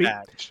squash just beat.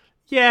 match.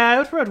 Yeah, it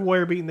was pretty much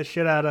Warrior beating the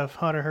shit out of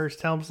Hunter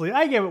Hearst Helmsley.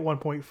 I gave it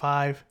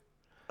 1.5.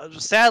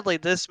 Sadly,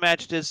 this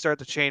match did start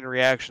the chain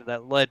reaction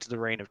that led to the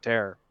Reign of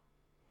Terror.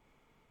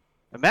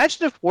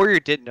 Imagine if Warrior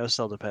didn't know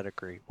sell the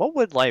pedigree. What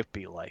would life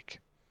be like?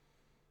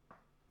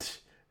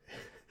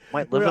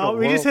 Might live in a We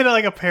world. just hit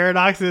like a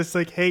paradox. And it's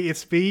like, hey,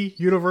 it's me,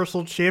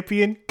 Universal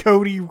Champion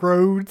Cody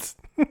Rhodes.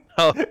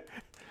 Oh.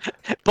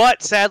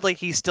 But sadly,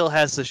 he still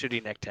has the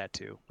shitty neck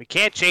tattoo. We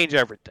can't change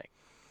everything.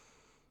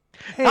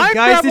 Hey Time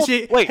guys,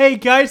 travel- wait. Hey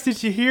guys,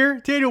 did you hear?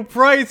 Daniel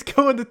Bryan's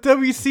going to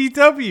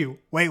WCW.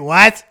 Wait,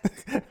 what?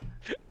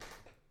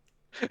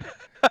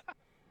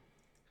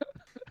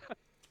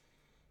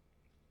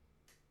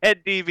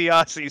 Ed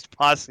DiBiase's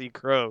posse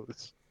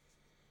grows.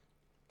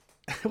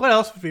 What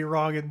else would be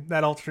wrong in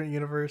that alternate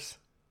universe?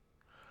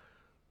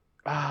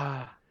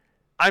 I'm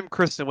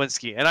Chris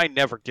Nowinski, and I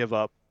never give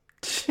up.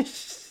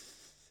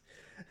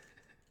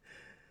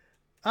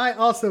 I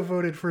also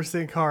voted for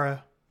Sin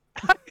Cara.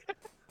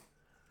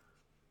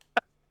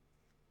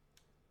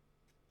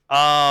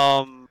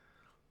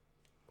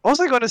 What was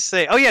I going to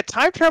say? Oh yeah,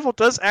 time travel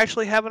does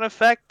actually have an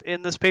effect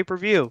in this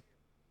pay-per-view.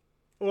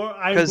 Well,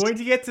 I'm 'Cause- going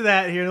to get to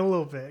that here in a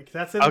little bit. 'Cause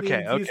that's in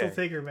Okay, the Diesel okay.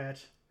 Taker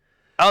match.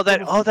 Oh,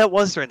 that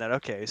was during that.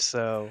 Okay,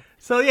 so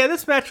So yeah,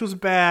 this match was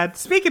bad.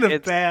 Speaking of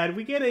It's- bad,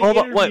 we get an Hold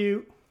on, what?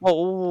 interview.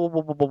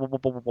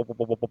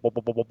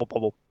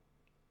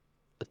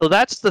 So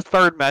that's the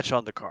third match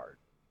on the card.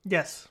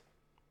 Yes.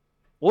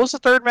 What was the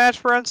third match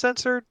for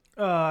Uncensored?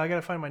 I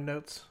gotta find my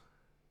notes.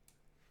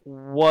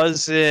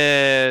 Was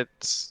it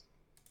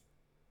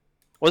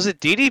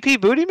DDP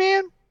Booty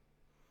Man?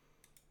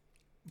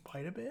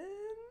 Might have been.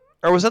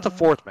 Or was that the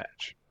fourth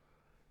match?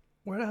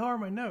 Where the hell are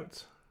my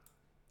notes?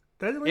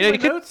 Did I leave You know, my you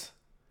could- notes?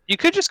 You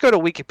could just go to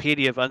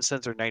Wikipedia of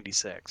Uncensored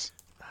 96.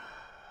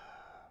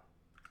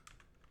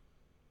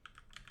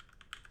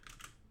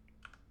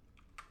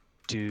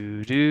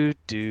 Do do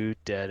do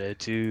da da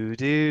do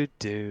do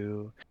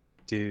do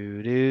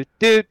do do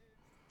do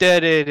da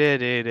da da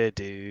da da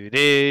do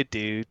do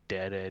do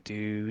da da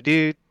do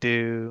do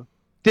do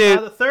do.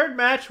 The third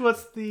match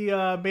was the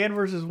man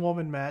versus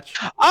woman match.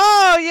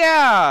 Oh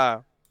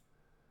yeah,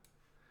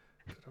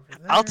 Over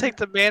I'll there. take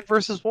the man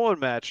versus woman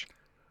match.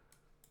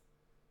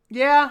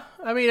 Yeah,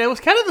 I mean, it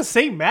was kind of the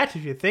same match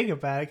if you think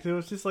about it, because it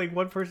was just like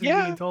one person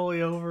Yeah. being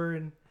totally over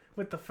and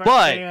with the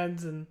But-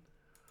 fans and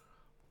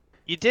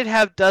You did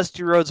have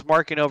Dusty Rhodes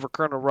marking over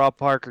Colonel Rob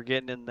Parker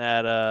getting in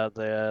that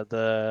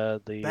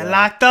they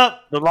locked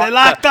up. the They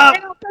locked up.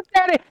 He locked up,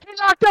 Daddy. He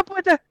locked up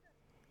with the.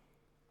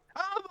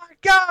 Oh my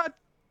God!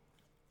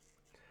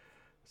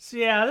 So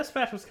yeah, this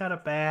match was kind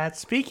of bad.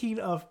 Speaking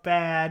of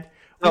bad,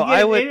 we No, get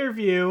I an would-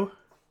 interview.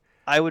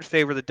 I would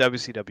favor the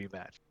WCW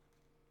match.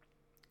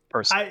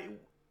 Personally,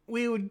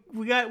 We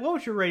got, what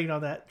was your rating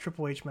on that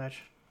Triple H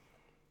match?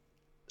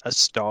 a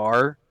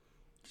star.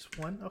 Just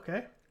one,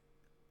 okay.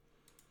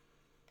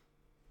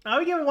 I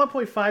would give it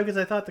 1.5 because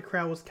I thought the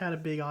crowd was kind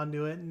of big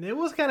onto it, and it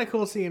was kind of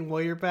cool seeing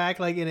Warrior back,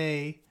 like in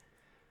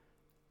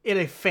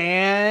a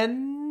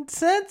fan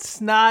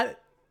sense, not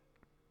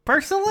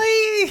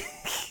personally.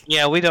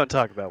 Yeah, we don't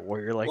talk about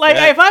Warrior like Like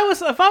that.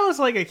 if I was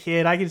like a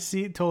kid, I could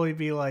totally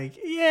be like,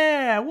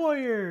 yeah,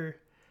 Warrior.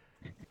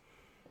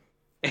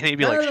 And he'd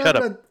be like, "Shut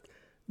up."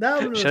 Now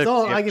I'm an Shut up,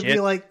 adult, you I could be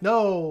kid. like,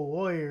 no,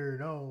 Warrior,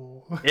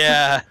 no.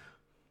 Yeah.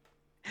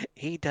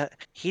 He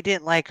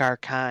didn't like our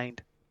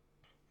kind.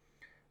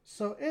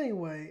 So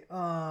anyway,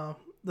 the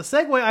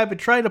segue I've been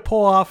trying to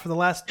pull off for the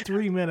last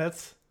 3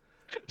 minutes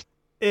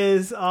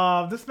is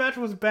this match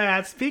was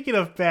bad. Speaking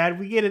of bad,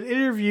 we get an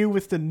interview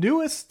with the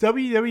newest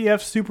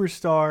WWF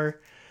superstar,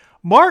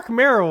 Mark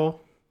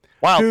Merrill,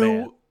 Wild who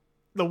man.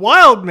 the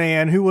Wild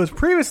Man, who was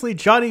previously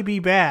Johnny B.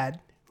 Bad,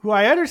 who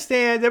I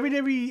understand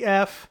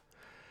WWF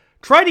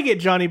tried to get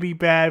Johnny B.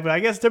 Bad, but I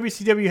guess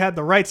WCW had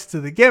the rights to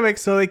the gimmick,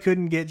 so they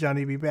couldn't get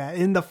Johnny B. Bad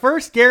in the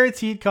first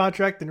guaranteed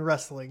contract in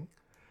wrestling.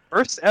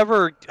 First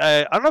ever.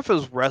 I don't know if it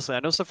was wrestling. I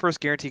know it's the first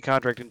guaranteed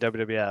contract in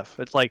WWF.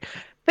 It's like,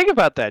 think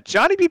about that.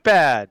 Johnny B.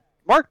 Bad,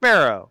 Mark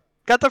Marrow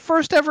got the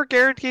first ever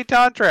guaranteed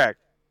contract.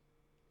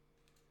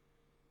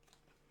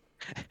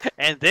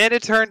 And then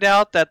it turned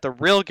out that the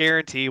real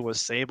guarantee was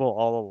Sable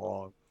all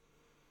along.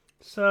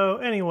 So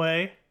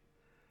anyway,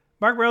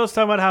 Mark Merrill's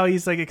talking about how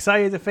he's like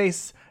excited to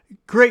face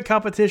great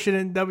competition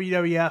in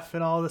WWF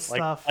and all this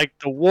stuff. Like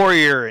the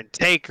Warrior and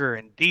Taker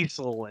and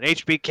Diesel and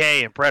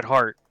HBK and Bret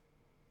Hart.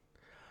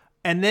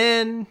 And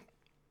then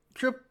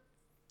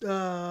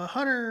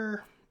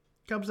Hunter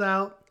comes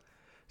out,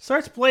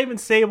 starts blaming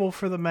Sable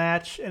for the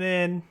match, and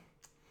then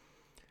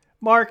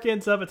Mark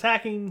ends up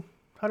attacking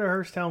Hunter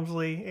Hearst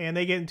Helmsley, and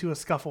they get into a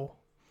scuffle.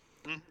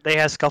 They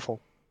had scuffle.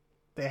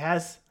 They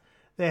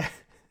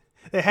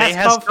It has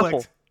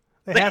conflict.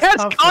 They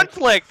has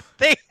conflict.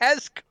 They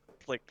has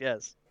conflict.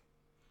 Yes.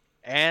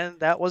 And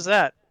that was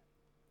that.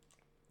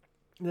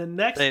 Then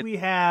next we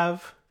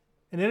have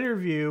an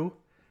interview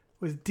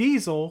with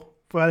Diesel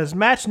about his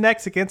match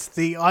next against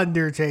The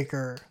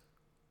Undertaker.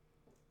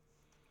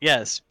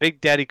 Yes,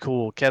 Big Daddy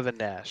Cool, Kevin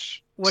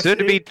Nash. What's Soon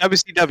to be it-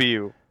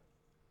 WCW.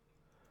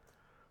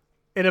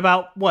 In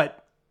about,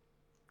 what,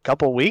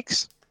 Couple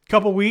weeks?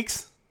 couple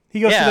weeks?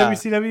 He goes Yeah. to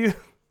WCW?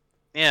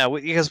 Yeah,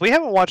 because we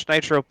haven't watched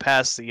Nitro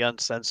past the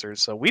Uncensored,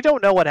 so we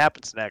don't know what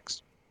happens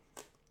next.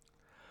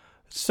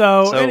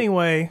 So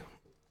anyway...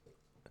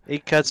 He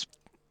cuts...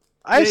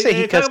 I say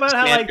he they cuts talk about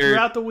how, like, standard...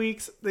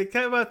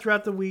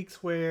 throughout the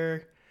weeks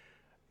where...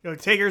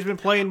 Taker's been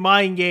playing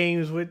mind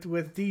games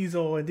with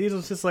Diesel, and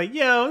Diesel's just like,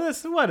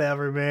 this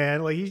whatever,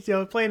 man. Like he's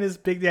playing his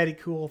Big Daddy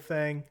Cool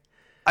thing.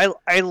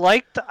 I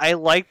liked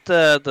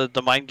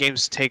the mind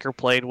games Taker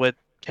played with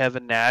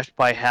Kevin Nash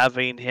by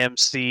having him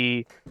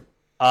see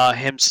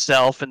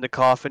himself in the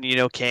coffin,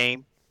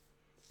 Kane.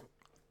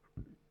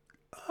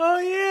 Oh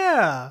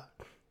yeah.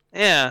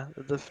 Yeah,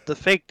 the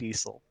fake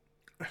Diesel.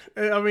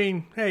 I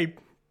mean, hey,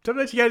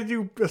 sometimes you got to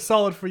do a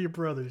solid for your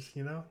brothers,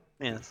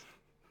 Yes,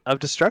 of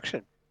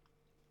destruction.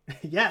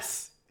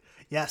 Yes.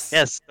 Yes,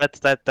 that's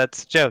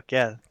a joke.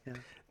 Yeah.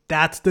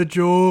 That's the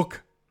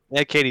joke.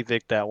 Yeah, Katie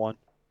Vick that one.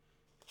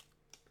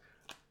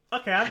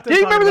 Okay, I'm Do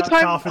you remember the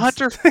time coffins.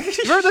 Hunter? Do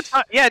you remember the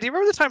time? Yeah, do you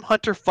remember the time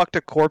Hunter fucked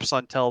a corpse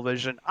on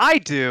television? I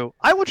do.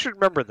 I want you to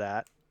remember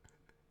that.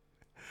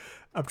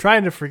 I'm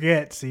trying to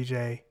forget,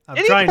 CJ. I'm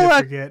Didn't he trying pull to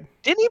out- forget.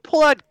 Didn't he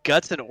pull out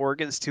guts and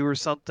organs too, or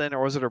something,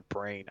 or was it her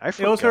brain? I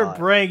forgot. It was her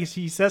brain.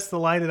 She says the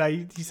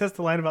line he says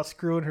the line about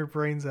screwing her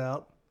brains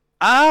out.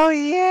 Oh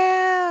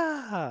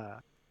yeah,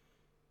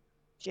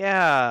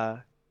 yeah.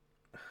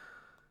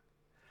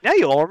 Now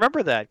you all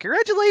remember that.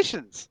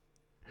 Congratulations.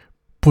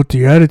 But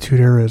the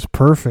Attitude Era is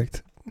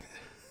perfect.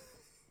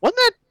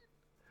 Wasn't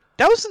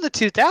that was in the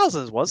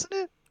 2000s, wasn't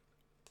it?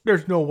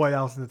 There's no way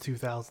else in the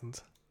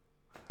 2000s.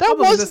 That I'm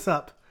looking was this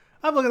up.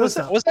 I'm looking was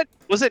this it, up.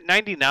 was it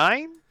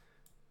 99?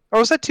 Or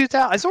was that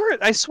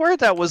 2000? I swear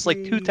that was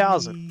like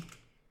 2000.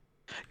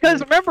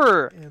 Because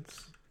remember,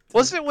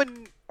 wasn't it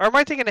when, or am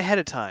I thinking ahead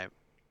of time?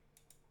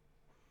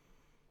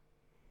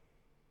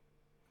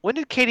 When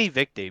did Katie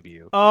Vick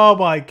debut? Oh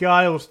my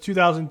god, it was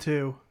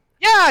 2002.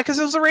 Yeah, because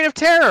it was the Reign of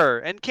Terror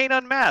and Kane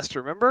Unmasked,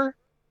 remember?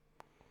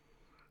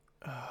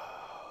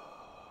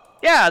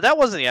 Yeah, that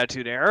wasn't the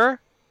Attitude Era.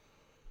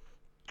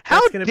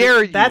 How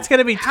dare you? That's going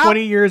to be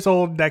 20 years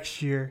old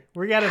next year.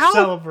 We got to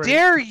celebrate. How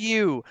dare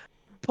you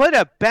put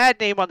a bad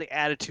name on the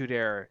Attitude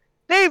Era?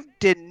 They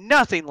did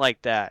nothing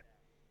like that.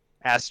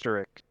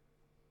 Asterisk.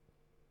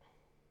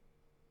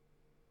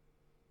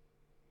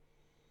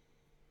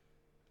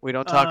 We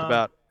don't talk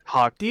about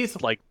Hawk.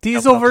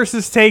 Diesel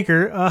versus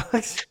Taker.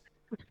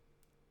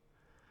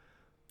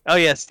 Oh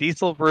yes,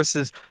 Diesel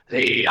versus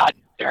The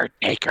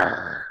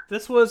Undertaker.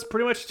 This was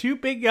pretty much two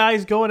big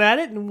guys going at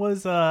it, and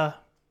was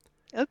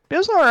it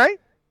was all right.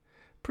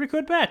 Pretty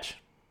good match.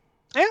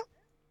 Yeah,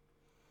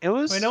 it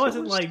was. I know it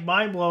wasn't like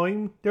mind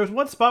blowing. There was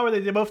one spot where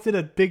they both did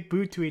a big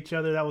boot to each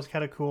other. That was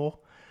kind of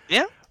cool.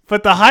 Yeah,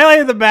 but the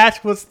highlight of the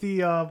match was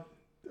the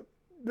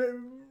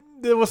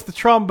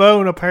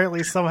trombone.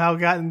 Apparently, somehow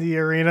got in the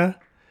arena.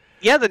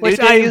 Yeah, the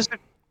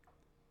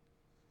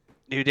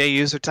New Day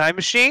used their time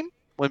machine.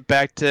 Went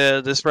back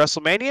to this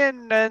WrestleMania,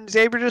 and then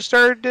Xavier just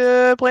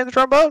started playing the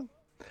trombone.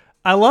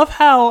 I love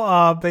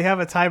how they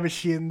have a time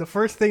machine. The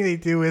first thing they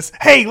do is,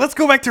 hey, let's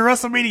go back to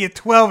WrestleMania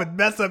 12 and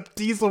mess up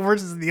Diesel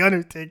versus The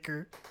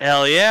Undertaker.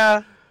 Hell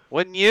yeah.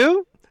 Wouldn't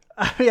you?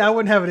 I mean, I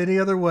wouldn't have it any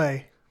other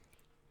way.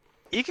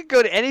 You could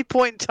go to any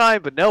point in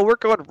time, but no, we're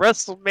going to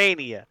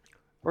WrestleMania.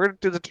 We're going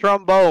to do the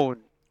trombone.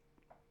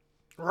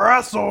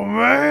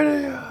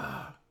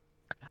 WrestleMania!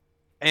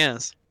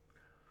 Yes.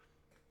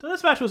 So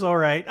this match was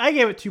alright. I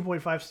gave it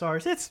 2.5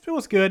 stars. It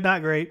was good,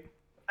 not great.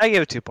 I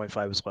gave it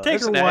 2.5 as well.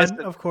 Taker won,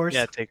 of course.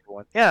 Yeah, Taker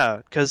won. Yeah,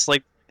 because,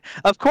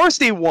 of course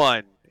he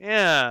won.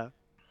 Yeah.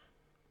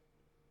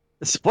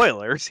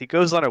 Spoilers, he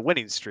goes on a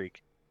winning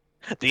streak.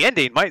 The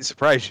ending might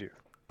surprise you.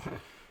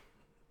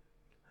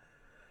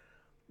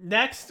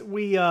 Next,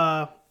 we,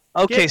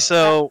 Okay,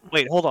 so,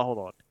 wait, hold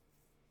on.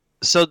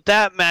 So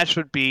that match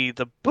would be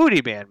the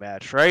Booty Man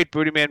match, right?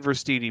 Booty Man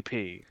versus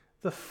DDP.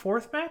 The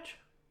fourth match?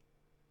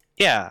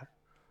 Yeah.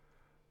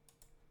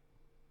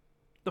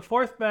 The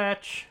fourth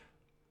match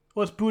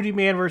was Booty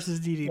Man versus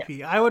DDP.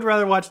 Yeah. I would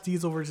rather watch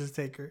Diesel versus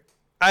Taker.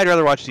 I'd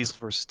rather watch Diesel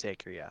versus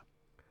Taker, yeah.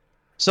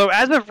 So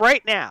as of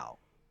right now,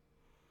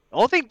 the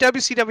only thing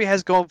WCW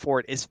has going for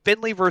it is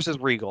Finlay versus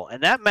Regal.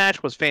 And that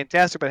match was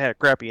fantastic, but it had a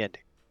crappy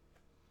ending.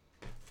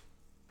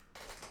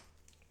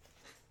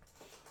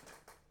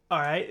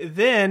 Alright,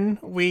 then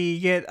we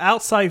get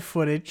outside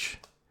footage.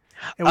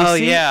 And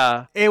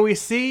we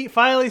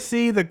finally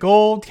see the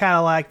gold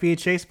Cadillac being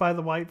chased by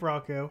the white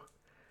Bronco.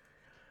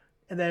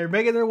 And they're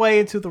making their way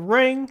into the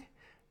ring.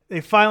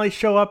 They finally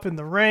show up in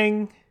the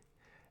ring.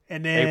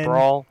 And then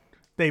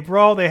they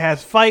brawl. They have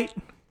fight.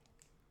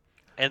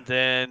 And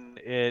then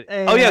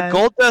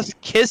Goldust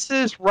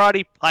kisses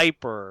Roddy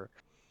Piper.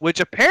 which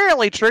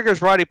apparently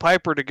triggers Roddy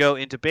Piper to go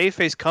into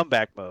babyface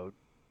comeback mode.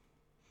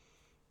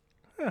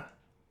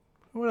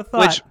 Who would have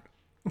thought?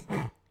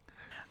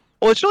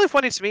 Well, it's really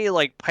funny to me.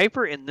 Like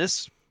Piper in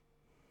this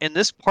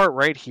part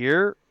right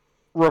here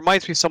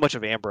reminds me so much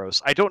of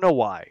Ambrose. I don't know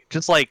why.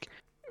 Just like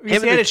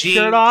Because he had his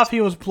shirt off,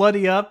 he was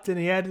bloody up, and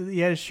he had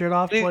his shirt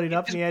off, bloodied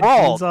up, and he had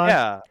jeans on.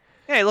 Yeah,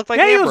 he looked like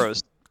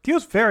Ambrose. He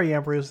was very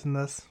Ambrose in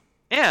this.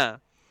 Yeah.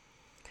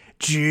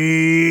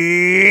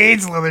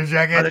 Jeans, leather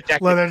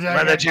jacket.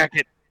 Leather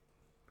jacket.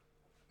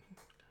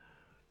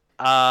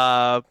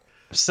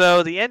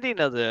 So the ending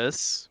of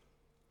this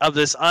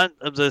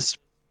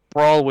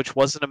brawl, which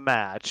wasn't a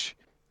match,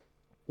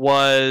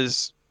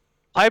 was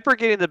Piper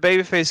getting the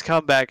babyface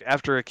comeback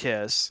after a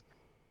kiss,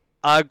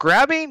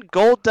 grabbing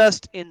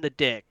Goldust in the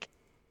dick,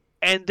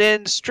 and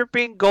then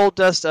stripping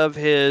Goldust of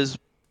his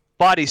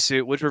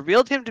bodysuit, which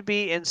revealed him to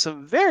be in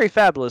some very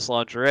fabulous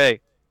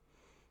lingerie.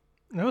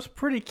 It was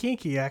pretty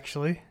kinky,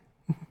 actually.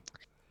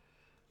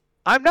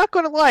 I'm not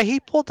going to lie, he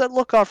pulled that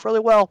look off really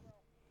well.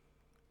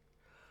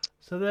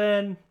 So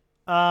then,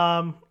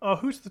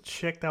 who's the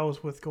chick that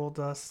was with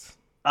Goldust?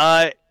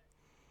 I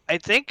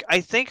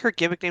think her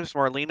gimmick name's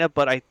Marlena,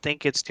 but I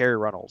think it's Terry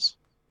Runnels.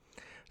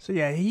 So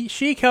yeah,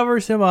 she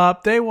covers him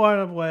up. They walk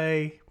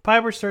away.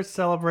 Piper starts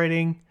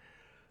celebrating.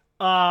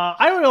 I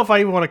don't know if I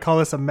even want to call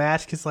this a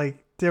match because like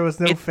there was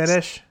no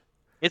finish.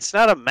 It's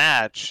not a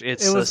match.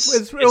 It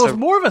was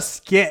more of a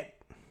skit.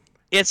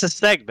 It's a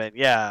segment,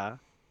 yeah.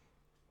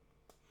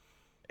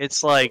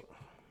 It's like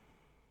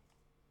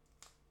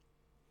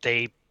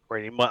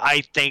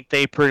I think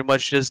they pretty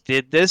much just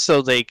did this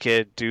so they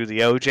could do the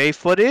OJ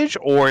footage,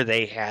 or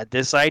they had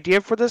this idea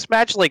for this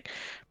match. Like,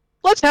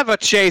 let's have a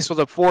chase with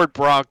a Ford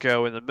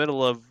Bronco in the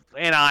middle of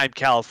Anaheim,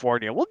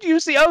 California. We'll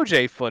use the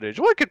OJ footage.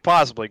 What could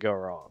possibly go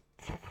wrong?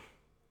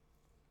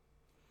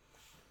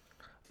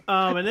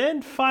 And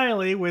then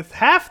finally, with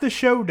half the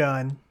show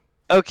done.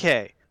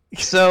 Okay,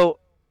 so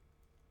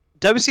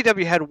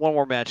WCW had one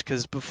more match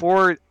because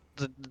before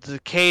the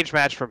cage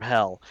match from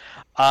Hell,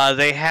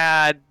 they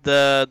had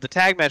the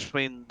tag match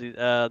between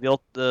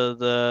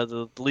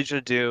the Legion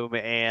of Doom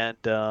and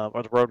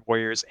or the Road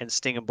Warriors and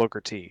Sting and Booker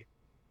T.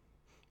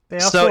 They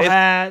also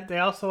had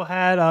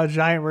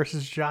Giant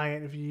versus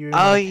Giant. If you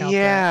count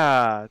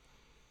yeah, that.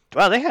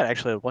 Well, they had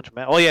actually a bunch of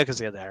matches. Oh yeah, because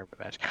they had the Iron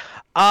Man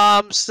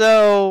match.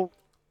 So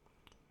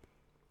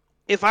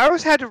if I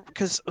was how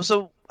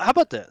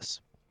about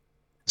this?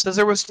 Since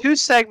there was 2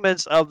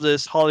 segments of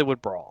this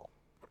Hollywood Brawl,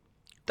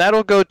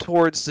 that'll go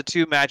towards the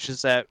 2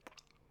 matches that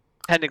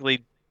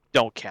technically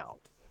don't count.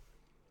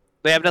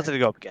 They have nothing to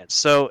go up against.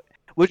 So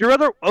would you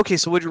rather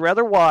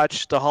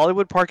watch the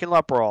Hollywood Parking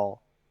Lot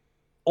Brawl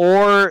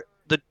or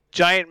the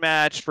Giant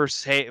match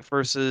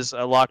versus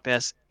Loch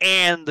Ness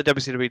and the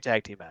WCW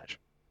Tag Team match?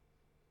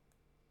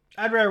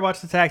 I'd rather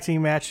watch the tag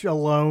team match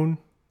alone.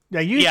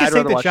 Yeah, you can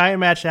take the Giant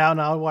match out,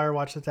 and I'll rather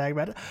watch the tag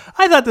match.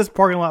 I thought this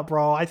Parking Lot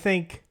Brawl, I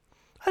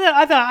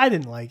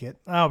didn't like it.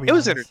 I'll be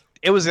honest.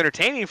 It was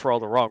entertaining for all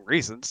the wrong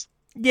reasons.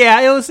 Yeah,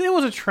 it was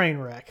a train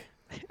wreck.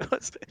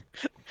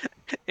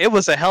 It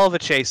was a hell of a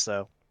chase,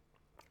 though.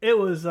 It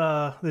was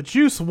the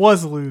juice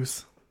was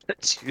loose. The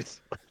juice.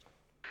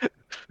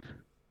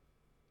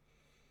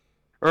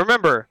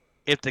 Remember,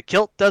 if the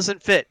kilt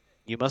doesn't fit,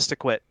 you must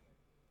acquit.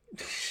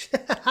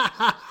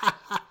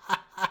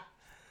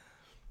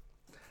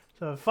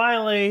 So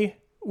finally,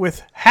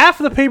 with half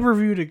the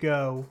pay-per-view to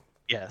go,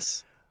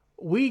 yes,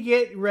 we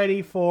get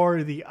ready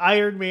for the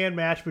Iron Man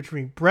match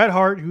between Bret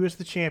Hart, who is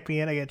the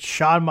champion, against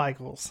Shawn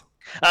Michaels.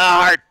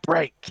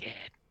 Heartbreaking.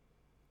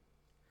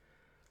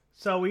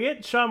 So we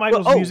get Shawn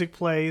Michaels' music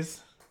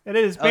plays, and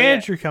then his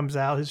manager comes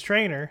out, his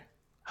trainer.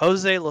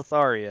 Jose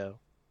Lothario.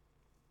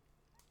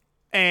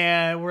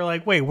 And we're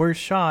like, wait, where's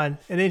Shawn?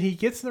 And then he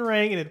gets in the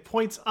ring, and it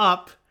points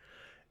up,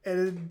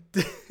 and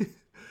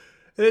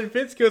then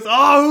Vince goes,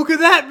 oh, who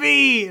could that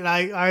be? And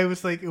I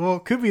was like, well,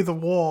 it could be the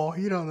Wall.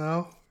 You don't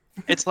know.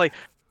 It's like,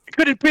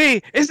 could it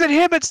be? Is it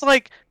him? It's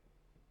like,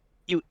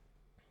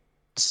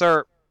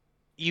 sir,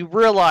 you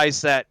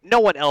realize that no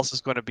one else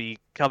is going to be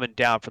coming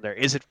down from there.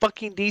 Is it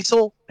fucking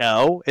Diesel?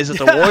 No. Is it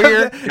the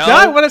Warrior? No. Now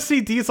I want to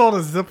see Diesel on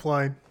a zip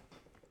line.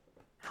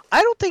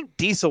 I don't think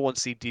Diesel wants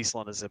to see Diesel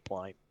on a zip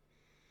line.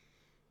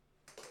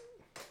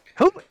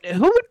 Who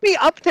would be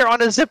up there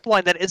on a zip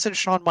line that isn't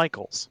Shawn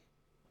Michaels?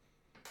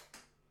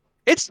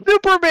 It's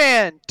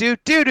Superman! Do.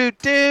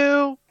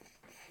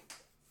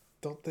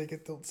 Don't think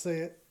it, don't say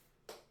it.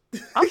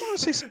 I'm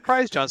honestly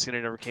surprised John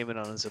Cena never came in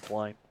on a zip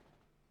line.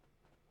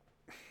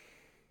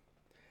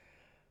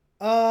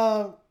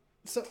 So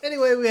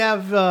anyway, we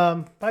have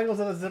Michaels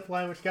on a zip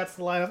line, which got to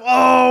the line of,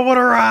 oh, what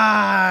a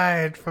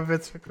ride from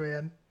Vince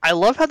McMahon. I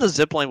love how the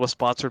zip line was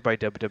sponsored by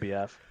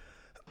WWF.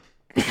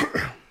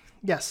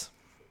 Yes.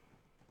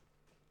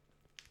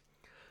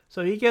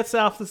 So he gets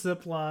off the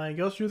zip line,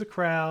 goes through the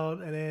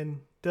crowd, and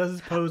then does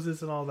his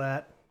poses and all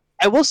that.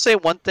 I will say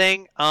one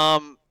thing.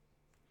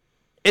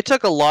 It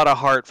took a lot of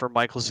heart for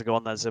Michaels to go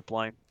on that zip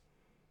line.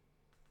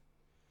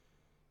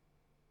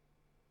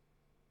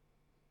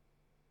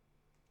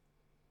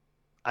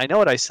 I know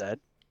what I said.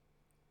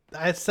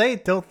 I say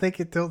don't think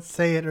it, don't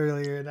say it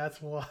earlier.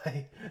 That's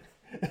why.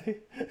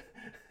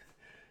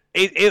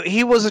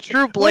 He was a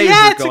true blazer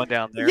Well, going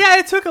down there. Yeah,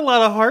 it took a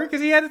lot of heart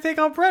because he had to take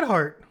on Bret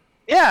Hart.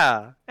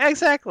 Yeah,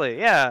 exactly.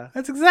 Yeah.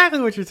 That's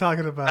exactly what you're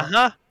talking about.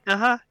 Yeah.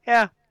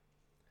 God,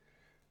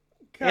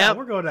 Yep.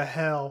 we're going to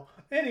hell.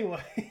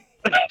 Anyway.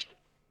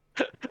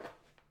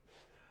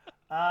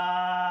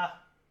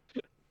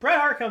 Bret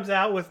Hart comes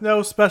out with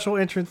no special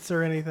entrance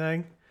or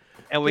anything.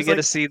 And we Just get like-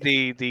 to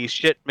see the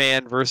shit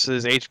man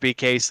versus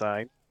HBK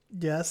sign.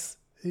 Yes.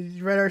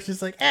 Bret Hart's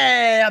just like,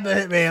 hey, I'm the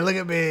Hitman. Look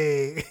at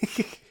me.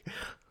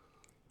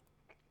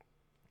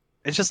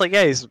 It's just like,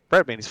 yeah, he's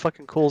Bret man. He's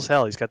fucking cool as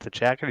hell. He's got the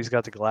jacket. He's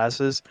got the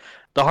glasses.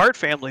 The Hart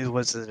family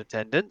was in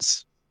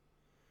attendance,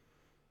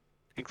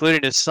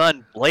 including his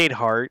son Blade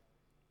Hart.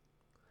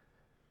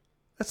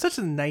 That's such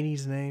a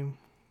 90s name.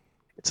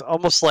 It's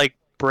almost like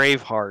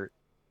Braveheart.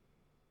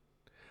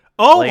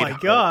 Oh Blade my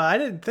Hart. god, I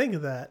didn't think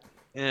of that.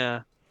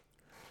 Yeah.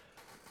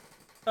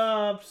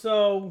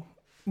 So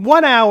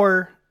 1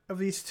 hour of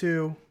these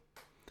two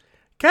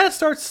kind of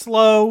starts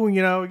slow.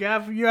 You know, you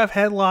have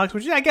headlocks,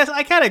 which I guess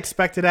I kind of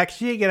expected that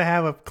because you ain't gonna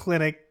have a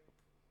clinic.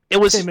 It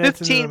was 10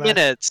 minutes into the 15 match.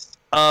 minutes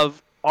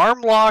of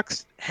arm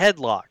locks,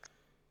 headlock.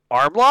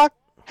 Arm lock,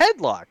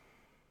 headlock.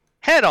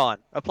 Head on,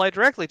 applied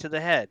directly to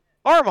the head.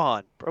 Arm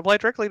on,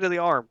 applied directly to the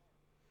arm.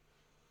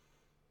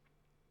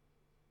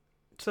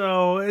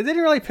 So it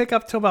didn't really pick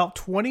up till about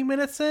 20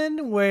 minutes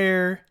in,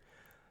 where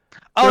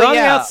Oh, they're on the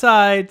yeah.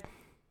 outside,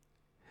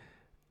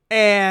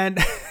 and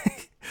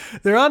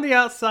they're on the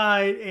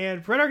outside,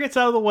 and Bret Hart gets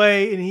out of the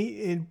way,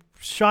 and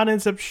Sean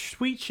ends up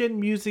sweet chin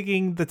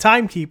musicking the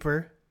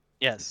timekeeper.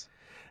 Yes.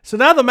 So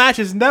now the match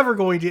is never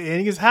going to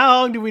end, because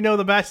how long do we know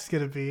the match is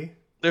going to be?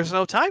 There's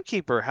no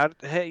timekeeper.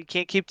 Hey, you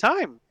can't keep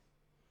time.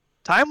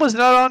 Time was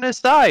not on his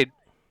side.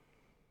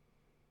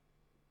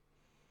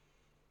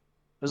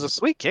 It was a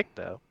sweet kick,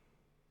 though.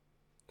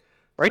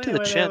 Right to the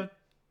chin.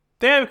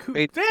 They had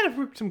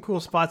some cool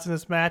spots in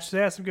this match. They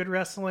had some good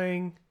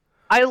wrestling.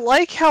 I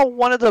like how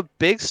one of the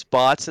big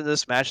spots in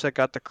this match that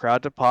got the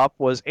crowd to pop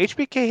was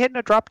HBK hitting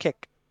a drop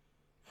kick.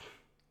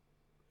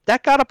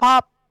 That got a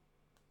pop.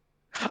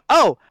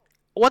 Oh,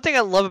 one thing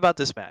I love about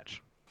this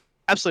match.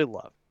 Absolutely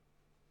love.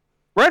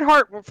 Bret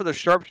Hart went for the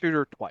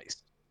sharpshooter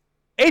twice.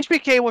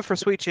 HBK went for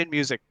sweet chin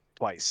music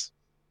twice.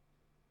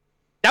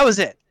 That was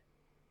it.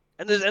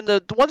 And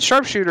the one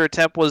sharpshooter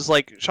attempt was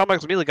like Shawn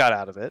Michaels immediately got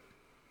out of it.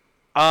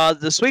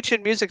 The sweet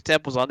chin music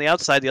attempt was on the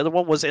outside. The other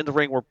one was in the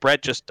ring where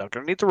Bret just ducked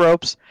underneath the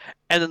ropes.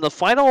 And then the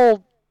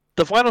final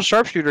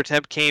sharpshooter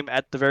attempt came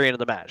at the very end of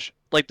the match.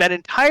 Like that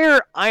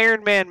entire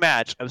Iron Man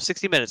match of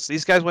 60 minutes,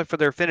 these guys went for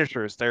their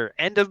finishers, their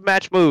end of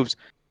match moves,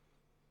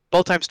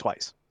 both times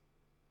twice.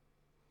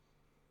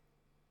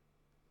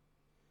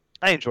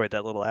 I enjoyed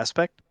that little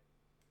aspect.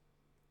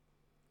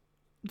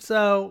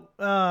 So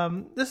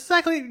this is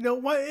actually,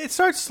 it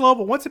starts slow,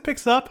 but once it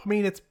picks up, I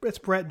mean, it's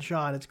Bret and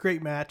Sean. It's a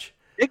great match.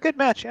 A good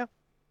match, yeah.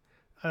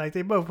 Like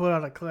they both put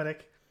on a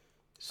clinic.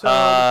 So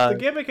Uh, the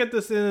gimmick at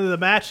this end of the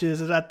match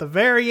is at the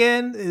very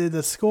end,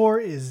 the score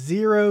is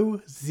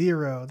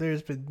 0-0.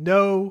 There's been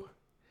no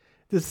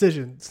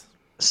decisions.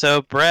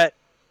 So Bret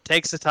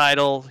takes the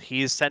title.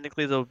 He's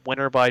technically the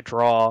winner by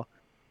draw,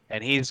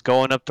 and he's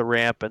going up the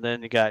ramp. And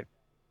then you got,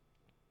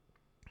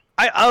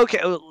 okay.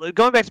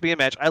 Going back to being a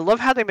match, I love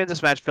how they made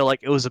this match feel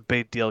like it was a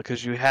big deal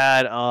because you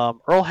had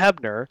Earl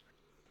Hebner,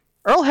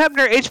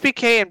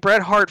 HBK, and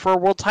Bret Hart for a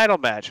world title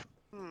match.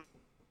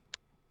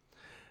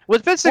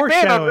 With Vince McMahon on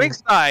Foreshadowing.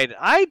 ringside,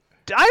 I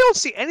don't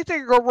see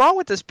anything go wrong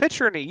with this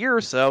picture in a year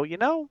or so. You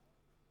know,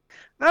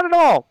 not at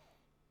all.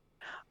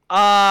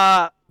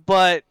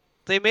 But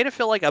they made it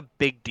feel like a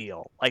big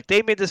deal. Like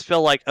they made this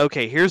feel like,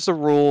 okay, here's the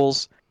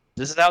rules.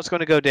 This is how it's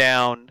going to go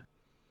down.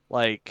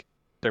 Like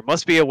there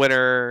must be a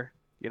winner.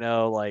 You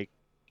know, like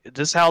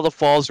this is how the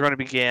falls are going to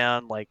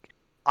begin. Like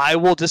I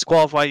will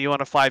disqualify you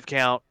on a 5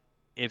 count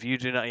if you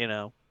do not. You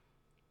know,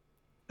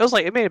 it was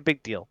like it made a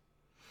big deal.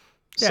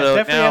 Yeah, So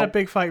definitely now, had a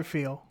big fight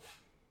feel.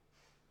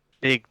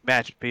 big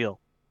match feel.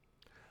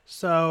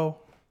 So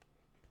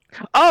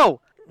Oh,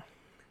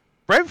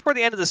 right before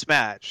the end of this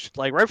match,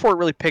 like right before it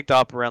really picked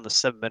up around the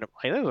 7-minute,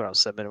 I think it was around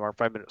 7-minute mark,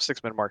 5-minute,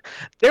 6-minute mark,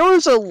 there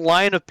was a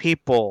line of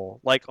people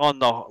like on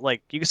the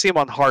you can see them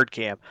on hard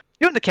cam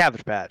doing the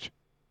Cabbage Patch,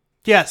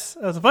 yes,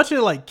 there was a bunch of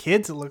like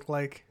kids. It looked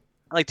like.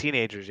 like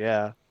teenagers.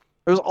 Yeah,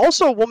 there was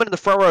also a woman in the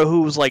front row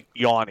who was like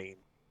yawning.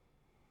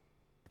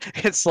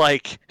 It's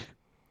like,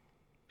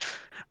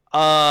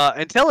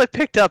 until it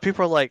picked up,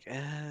 people were like,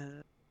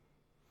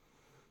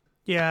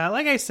 Yeah,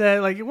 like I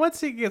said, like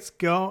once it gets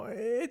going,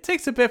 it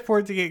takes a bit for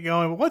it to get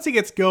going. But once it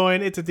gets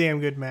going, it's a damn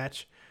good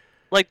match.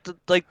 Like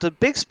the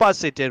big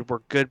spots they did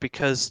were good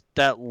because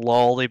that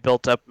lull they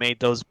built up made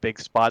those big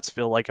spots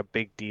feel like a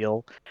big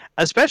deal,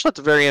 especially at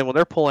the very end when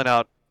they're pulling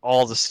out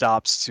all the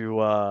stops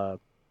to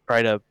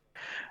try to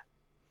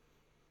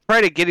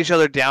get each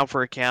other down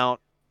for a count.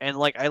 And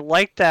like I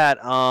like that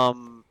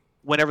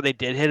whenever they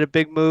did hit a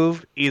big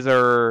move,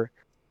 either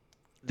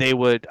they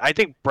would. I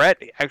think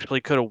Bret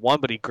actually could have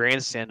won, but he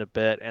grandstand a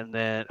bit, and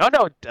then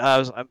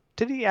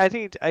did he? I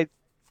think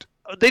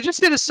They just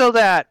did it so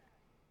that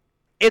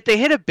if they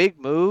hit a big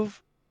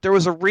move, there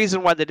was a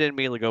reason why they didn't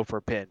immediately go for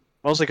a pin.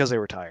 Mostly because they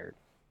were tired.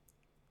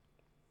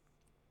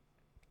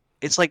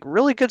 It's like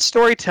really good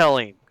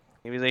storytelling.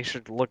 Maybe they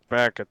should look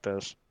back at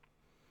this.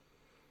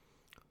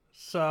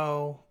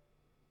 So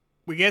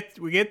we get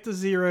the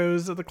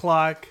zeros of the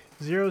clock.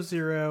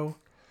 0-0.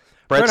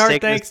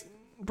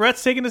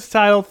 Brett's taking his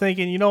title,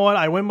 thinking, you know what?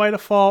 I win by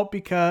default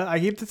because I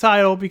keep the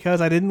title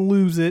because I didn't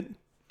lose it.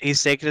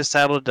 He's taking his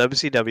title to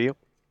WCW.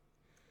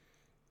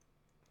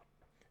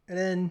 And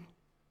then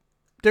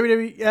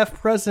WWF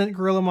President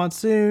Gorilla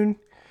Monsoon.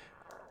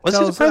 Was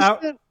he the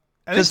president?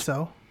 I think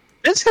so.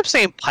 Vince kept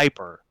saying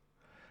Piper.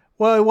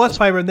 Well, it was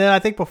Piper, and then I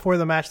think before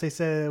the match they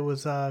said it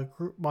was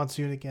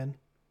Monsoon again.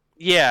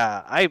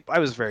 Yeah, I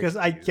was very because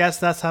confused. I guess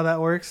that's how that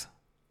works.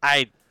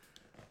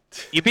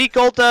 You beat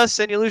Goldust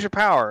and you lose your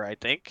power, I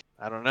think.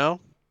 I don't know.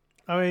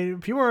 I mean,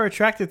 people are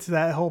attracted to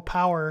that whole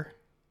power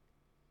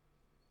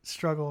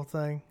struggle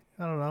thing.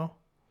 I don't know.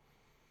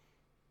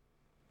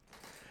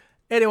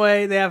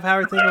 Anyway, they have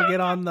Howard Finkel get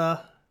on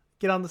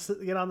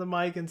the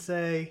mic and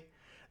say,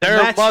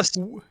 "There must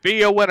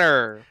be a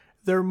winner.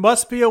 There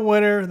must be a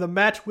winner. The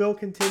match will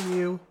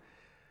continue.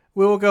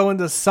 We will go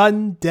into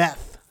sudden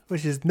death,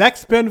 which is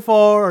next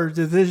pinfall or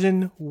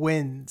division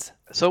wins."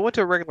 So it went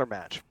to a regular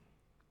match.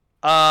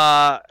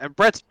 And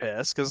Brett's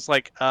pissed because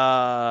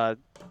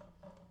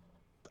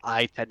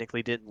I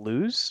technically didn't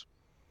lose.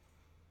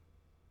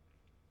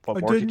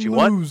 What more did you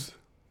want?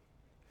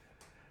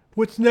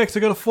 What's next? I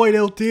gotta fight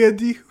El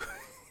Dandy.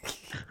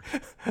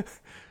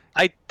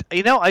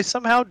 I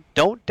somehow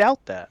don't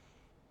doubt that.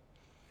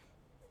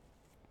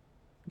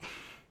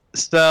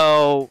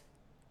 So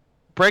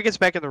Brett gets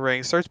back in the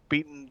ring, starts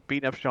beating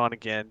up Shawn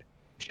again.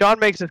 Shawn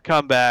makes his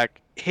comeback,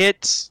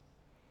 hits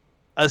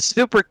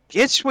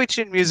Sweet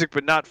Chin Music,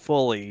 but not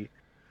fully.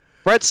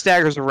 Brett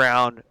staggers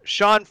around.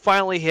 Shawn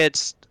finally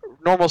hits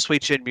normal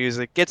Sweet Chin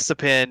Music, gets the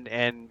pin,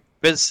 and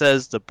Vince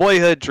says the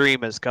boyhood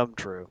dream has come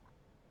true.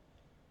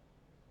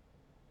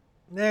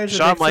 There's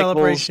a big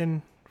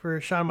celebration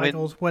for Shawn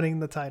Michaels winning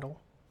the title.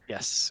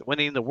 Yes,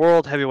 winning the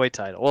World Heavyweight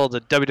title. Well,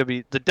 the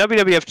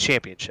WWF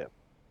Championship.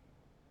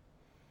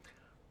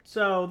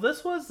 So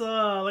this was,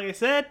 like I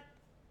said,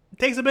 it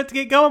takes a bit to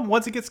get going.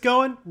 Once it gets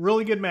going,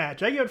 really good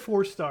match. I give it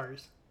 4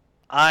 stars.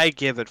 I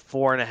give it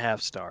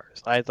 4.5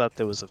 stars. I thought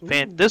there was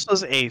this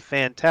was a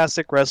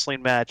fantastic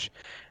wrestling match.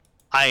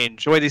 I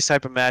enjoy these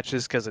type of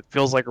matches because it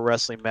feels like a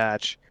wrestling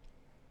match,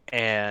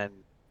 and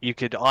you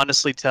could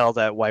honestly tell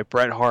that why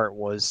Bret Hart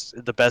was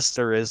the best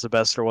there is, the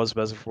best there was, the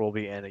best there will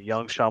be, and a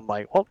young Shawn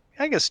Michaels.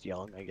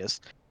 Well, I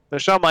guess.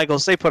 But Shawn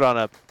Michaels, they put on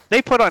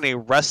a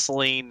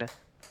wrestling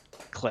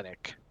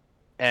clinic,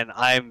 and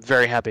I'm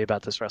very happy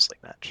about this wrestling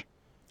match.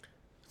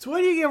 So what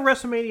do you give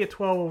WrestleMania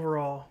 12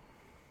 overall?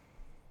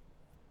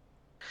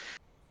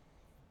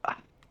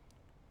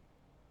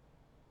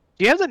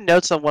 Do you have the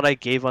notes on what I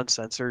gave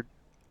Uncensored?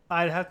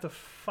 I'd have to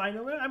find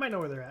them. I might know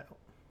where they're at.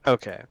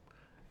 Okay.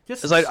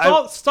 Just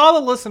stall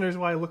the listeners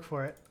while I look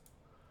for it.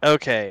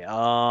 Okay.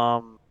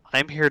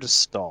 I'm here to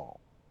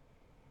stall.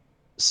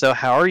 So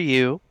how are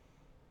you?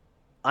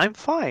 I'm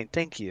fine,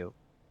 thank you.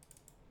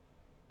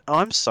 Oh,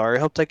 I'm sorry.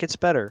 Hope that gets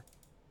better.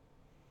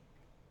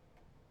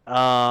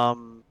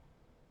 Do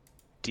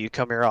you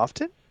come here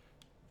often?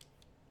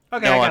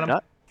 Okay, no, I got I'm him.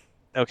 not.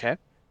 Okay.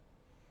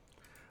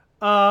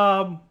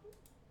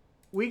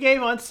 We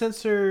gave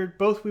Uncensored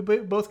both. We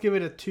both give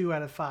it a 2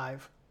 out of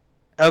 5.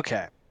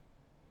 Okay.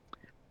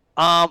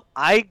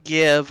 I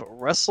give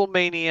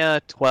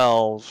WrestleMania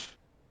 12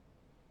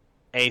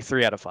 a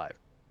 3 out of 5.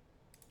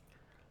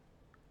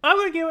 I'm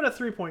gonna give it a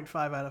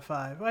 3.5 out of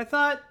 5. I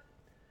thought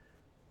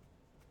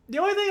the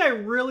only thing I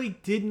really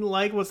didn't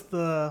like was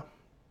the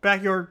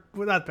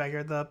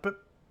the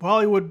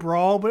Hollywood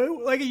Brawl.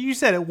 But like you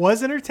said, it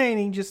was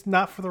entertaining, just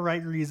not for the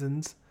right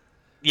reasons.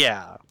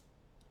 Yeah.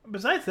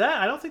 Besides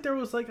that, I don't think there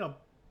was like a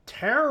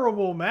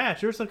terrible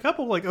match. There's a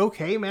couple like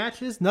okay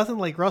matches, nothing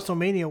like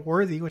WrestleMania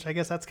worthy, which I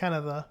guess that's kind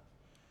of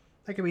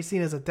that can be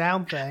seen as a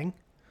down thing.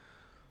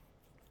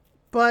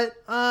 But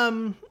I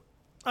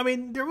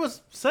mean, there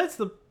was besides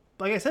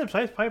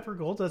Piper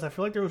Goldust, I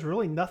feel like there was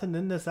really nothing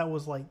in this that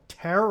was like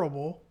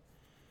terrible.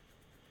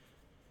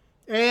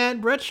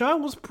 And Bret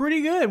Shawn was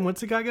pretty good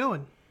once it got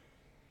going.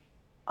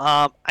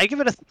 I give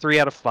it a 3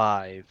 out of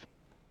 5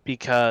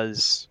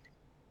 because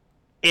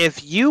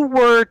if you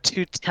were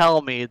to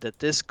tell me that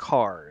this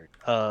card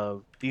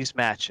of these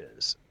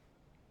matches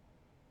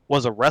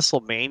was a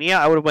WrestleMania,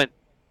 I would have went,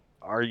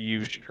 "Are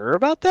you sure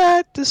about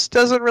that? This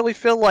doesn't really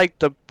feel like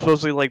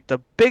supposedly like the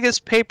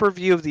biggest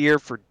pay-per-view of the year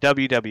for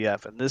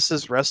WWF, and this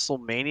is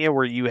WrestleMania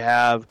where you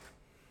have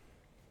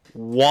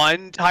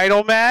one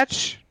title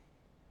match."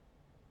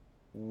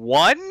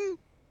 One?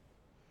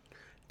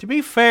 To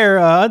be fair,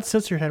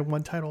 Uncensored had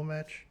one title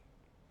match.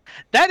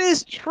 That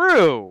is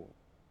true.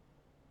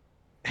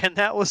 And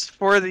that was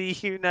for the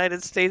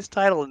United States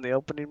title in the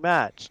opening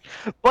match.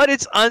 But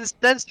it's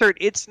uncensored.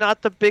 It's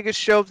not the biggest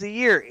show of the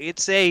year.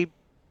 It's a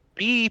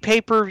B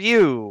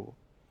pay-per-view.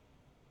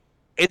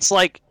 It's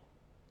like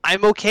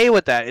I'm okay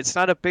with that. It's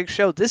not a big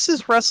show. This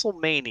is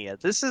WrestleMania.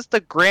 This is the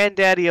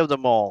granddaddy of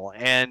them all.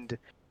 And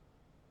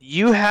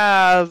you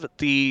have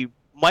the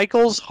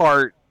Michaels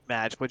Hart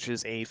match, which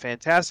is a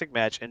fantastic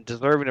match and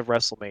deserving of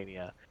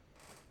WrestleMania.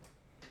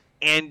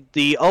 And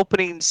the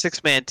opening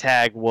 6-man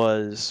tag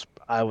was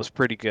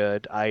pretty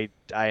good. I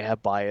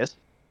have bias.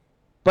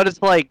 But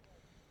it's like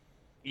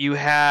you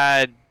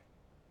had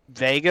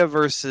Vega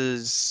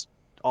versus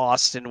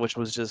Austin, which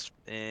was just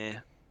eh.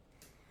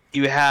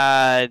 You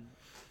had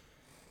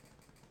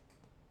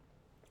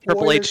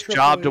Triple Warrior, H Triple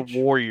job to H.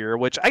 Warrior,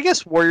 which I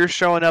guess Warrior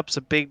showing up's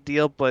a big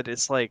deal, but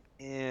it's like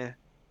eh.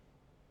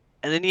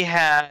 And then you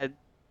had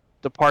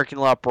the parking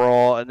lot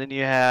brawl, and then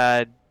you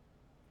had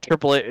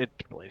Triple H,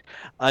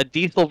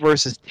 Diesel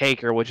versus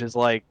Taker, which is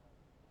like,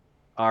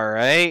 all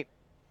right.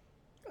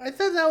 I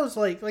thought that was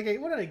like what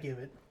did I give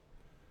it?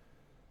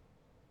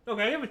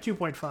 Okay, I give it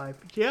 2.5.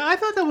 Yeah, I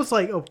thought that was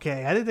like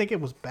okay. I didn't think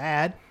it was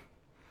bad.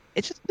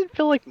 It just didn't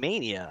feel like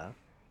Mania.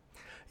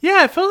 Yeah,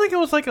 I felt like it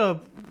was like a.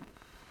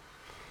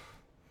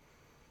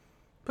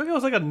 I think it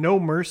was like a No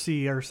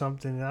Mercy or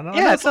something. I don't know.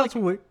 Yeah, That sounds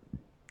weird.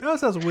 That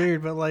sounds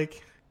weird, but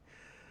like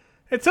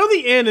until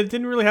the end, it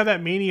didn't really have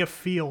that Mania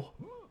feel.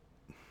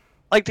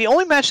 Like the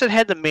only match that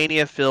had the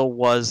Mania feel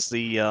was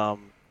the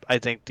I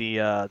think the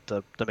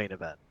main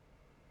event.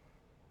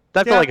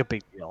 That Yeah. felt like a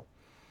big deal.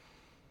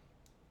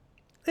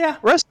 Yeah,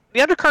 The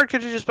undercard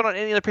could have just been on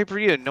any other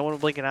pay-per-view and no one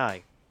would blink an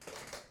eye.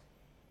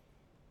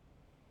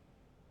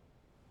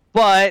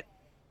 But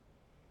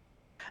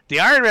the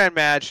Iron Man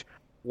match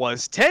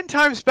was 10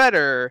 times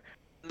better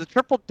than the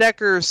triple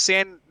decker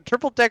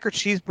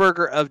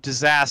cheeseburger of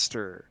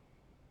disaster.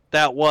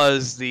 That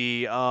was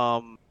the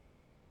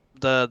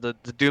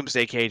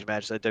Doomsday Cage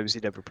match that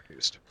WCW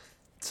produced.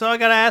 so I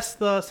gotta ask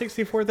the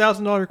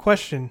 $64,000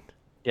 question: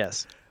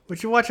 Yes,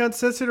 would you watch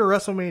Uncensored or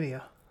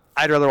WrestleMania?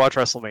 I'd rather watch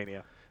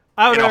WrestleMania.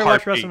 I would In a rather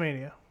watch heartbeat.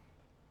 WrestleMania.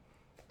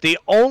 The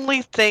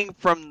only thing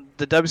from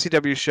the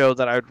WCW show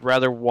that I'd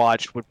rather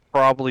watch would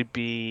probably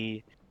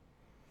be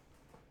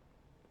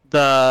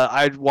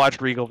I'd watch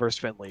Regal versus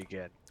Finlay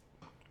again.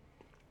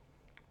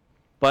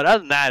 But other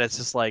than that, it's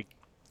just like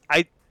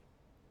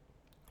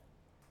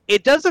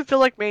it doesn't feel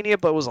like Mania,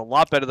 but it was a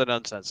lot better than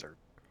Uncensored.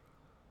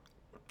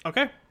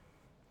 Okay.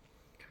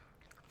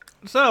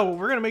 So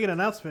we're gonna make an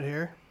announcement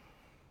here.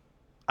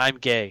 I'm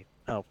gay.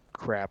 Oh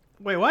crap!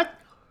 Wait, what?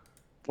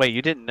 Wait,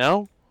 you didn't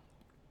know?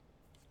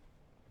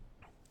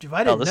 If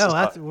I didn't this know, is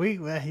that's not- we.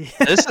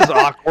 This is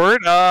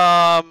awkward.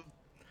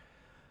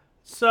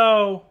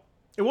 So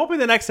it won't be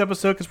the next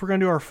episode because we're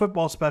gonna do our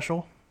football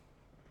special.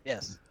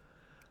 Yes.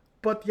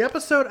 But the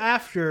episode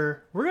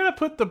after, we're gonna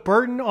put the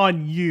burden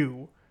on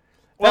you.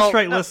 That's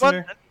right,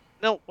 listener.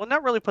 Well,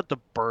 not really put the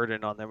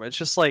burden on them. It's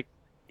just like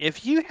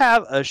if you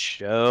have a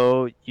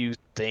show you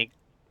think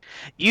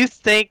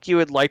you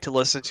would like to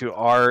listen to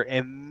are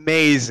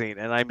amazing,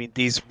 and I mean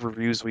these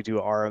reviews we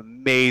do are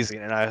amazing,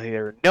 and I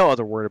hear no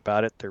other word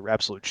about it. They're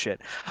absolute shit.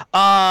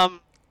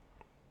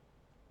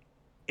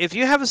 If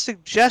you have a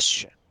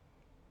suggestion,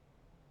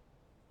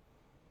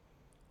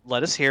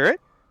 let us hear it,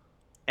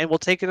 and we'll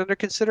take it under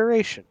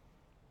consideration.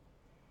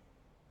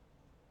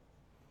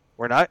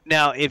 We're not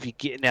now. If you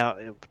get now,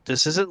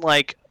 this isn't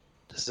like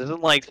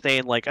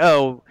saying like,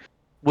 oh,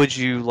 would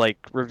you like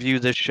review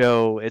this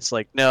show? It's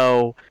like,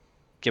 no,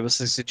 give us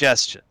a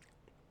suggestion.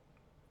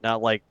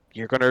 Not like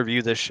you're going to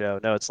review this show.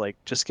 No, it's like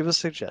just give us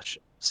a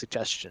suggestion.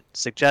 Suggestion.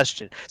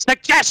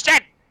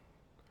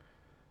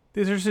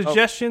 These are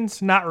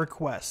suggestions, not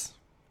requests.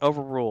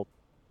 Overruled.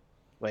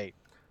 Wait.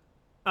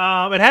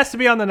 It has to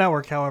be on the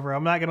network. However,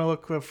 I'm not gonna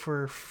look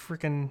for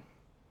freaking.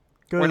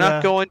 We're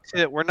not going.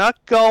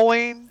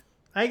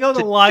 I go to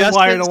to LimeWire to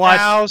Justin's watch.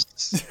 house,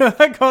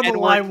 I go to and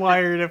we're-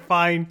 LimeWire to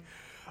find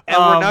and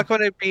we're not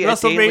going to be a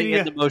daily WrestleMania.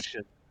 in the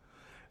motion.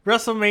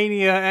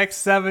 WrestleMania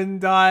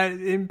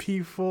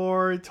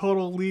X7.mp4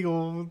 total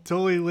legal,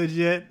 totally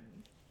legit.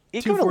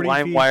 You go to 240p.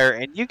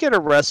 LimeWire and you get a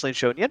wrestling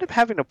show, and you end up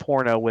having a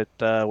porno with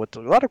a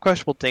lot of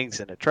questionable things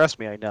in it. Trust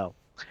me, I know.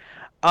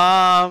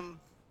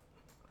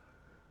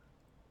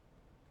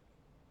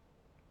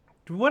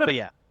 What? But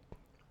yeah,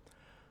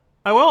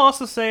 I will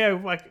also say,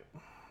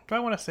 do I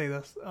want to say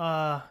this?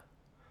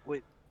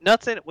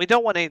 nothing. We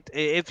don't want to.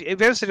 If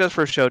everything does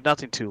for a show,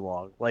 nothing too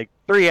long. Like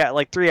 3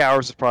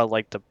 hours is probably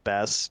like the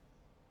best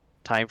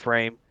time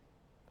frame.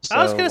 So,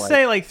 I was gonna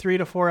say like 3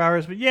 to 4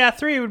 hours, but yeah,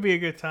 3 would be a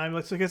good time.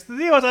 Like, because the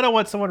deal is, I don't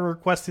want someone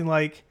requesting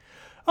like,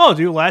 "Oh,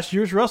 dude, last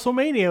year's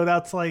WrestleMania."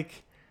 That's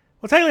like,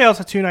 well, technically that was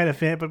a 2-night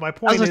event, but my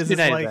point is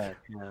like, I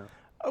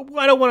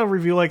don't want to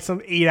review like some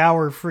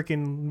 8-hour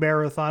freaking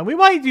marathon. We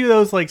might do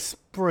those like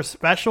for a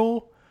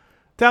special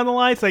down the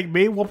line. It's like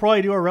maybe we'll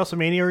probably do a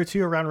WrestleMania or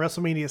two around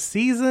WrestleMania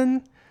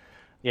season.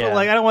 yeah. But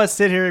like, I don't want to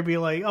sit here and be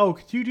like, "Oh,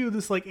 could you do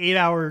this like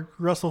 8-hour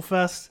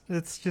WrestleFest?"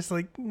 It's just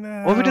like,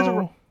 no. What if we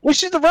did we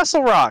should do the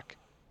Wrestle Rock.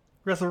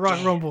 Wrestle Rock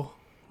Rumble.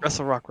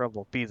 Wrestle Rock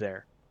Rumble. Be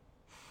there.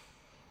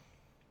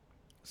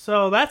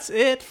 So that's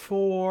it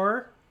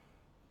for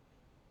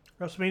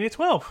WrestleMania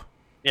 12.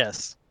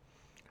 Yes.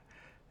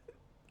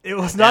 It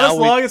was not Now as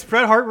long as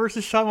Bret Hart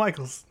versus Shawn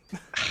Michaels.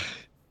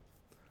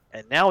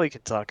 And now we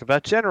can talk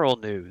about general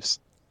news.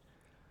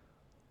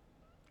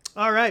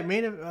 All right,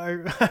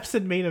 I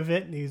said main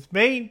event news.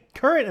 Main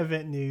current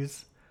event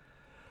news.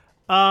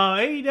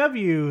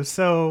 AEW.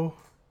 So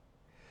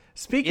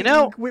speaking,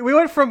 we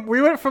went from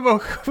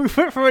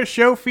a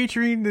show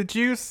featuring the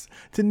Juice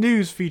to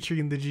news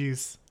featuring the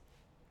Juice.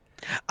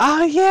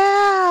 Oh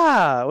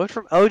yeah, went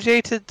from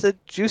OJ to the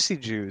Juicy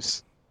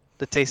Juice.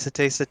 The taste.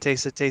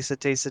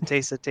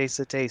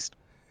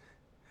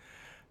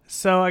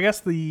 So I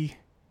guess the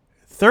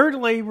third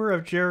labor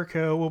of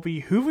Jericho will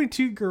be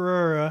Juventud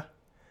Guerrera.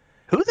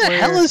 Who the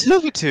hell is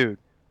Juventud?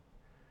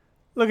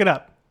 Look it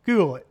up.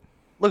 Google it.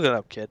 Look it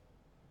up, kid.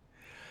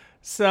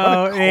 So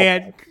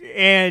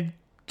and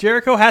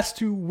Jericho has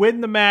to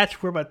win the match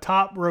from a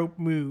top rope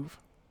move.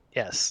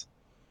 Yes.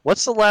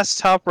 What's the last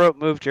top rope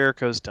move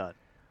Jericho's done?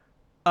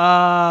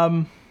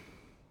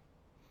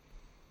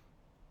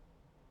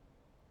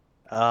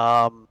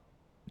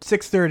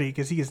 630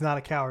 because he is not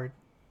a coward.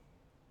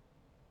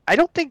 I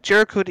don't think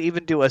Jericho could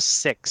even do a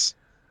 6.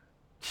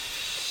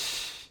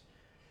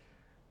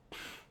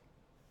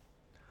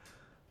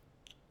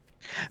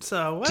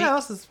 So what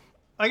else is?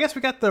 I guess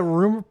we got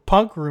the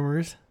Punk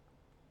rumors.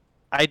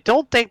 I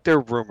don't think they're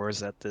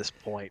rumors at this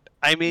point.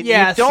 I mean,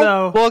 yeah, you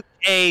don't book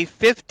a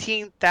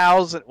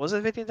 15,000. Was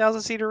it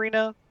 15,000 seat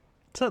arena?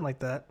 Something like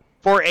that.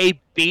 For a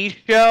B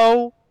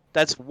show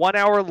that's 1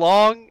 hour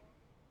long.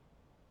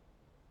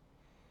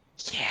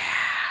 Yeah.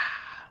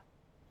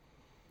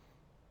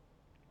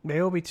 Maybe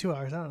it'll be 2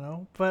 hours. I don't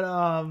know. But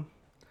and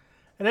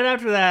then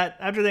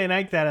after they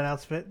make that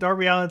announcement,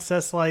 Darby Allin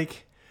says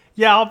like,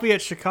 "Yeah, I'll be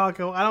at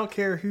Chicago. I don't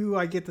care who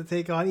I get to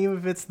take on, even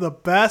if it's the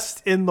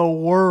best in the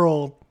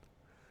world."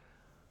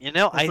 You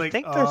know, I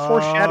think they're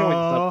foreshadowing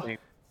something.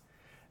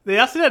 They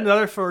also did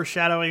another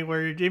foreshadowing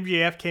where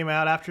MJF came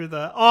out after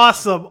the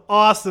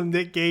awesome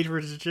Nick Gage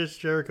versus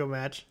Jericho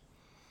match.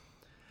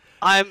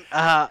 And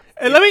let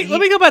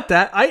me go about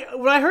that.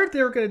 When I heard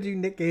they were going to do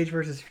Nick Gage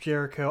versus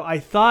Jericho, I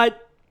thought,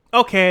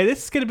 okay,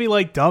 this is going to be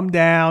like dumbed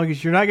down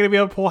because you're not going to be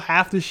able to pull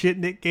half the shit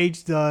Nick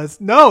Gage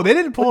does. No, they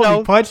didn't pull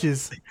any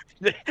punches.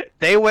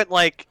 They went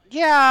like,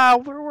 yeah,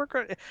 we're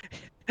going to...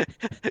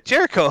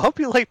 Jericho, hope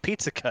you like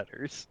pizza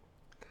cutters.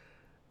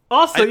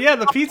 Also,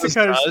 the pizza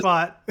cutter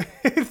spot.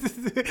 They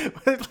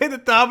played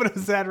the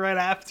Domino's ad right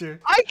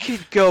after. I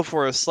could go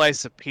for a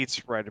slice of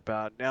pizza right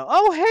about now.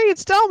 Oh, hey,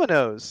 it's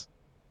Domino's.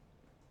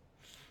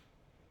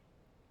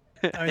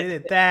 I mean, they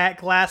did that,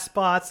 glass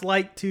spots,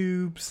 light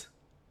tubes.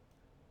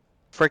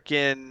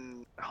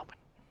 Freaking... Oh my...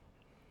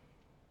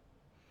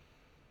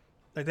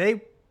 Like,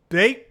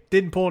 they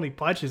didn't pull any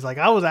punches. Like,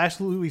 I was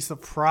absolutely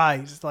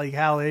surprised, like,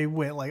 how they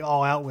went, like,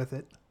 all out with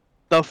it.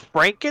 The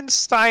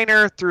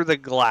Frankensteiner through the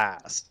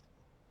glass.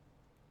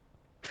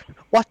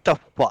 What the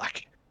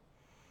fuck?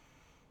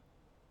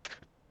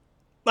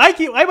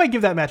 I might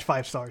give that match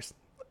 5 stars.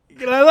 Let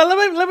me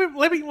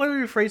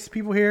rephrase to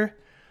people here.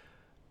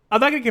 I'm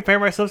not going to compare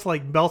myself to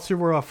like Meltzer,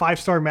 where a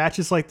 5-star match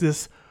is like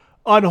this.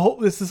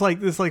 This is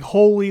like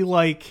holy,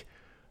 like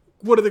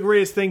one of the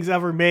greatest things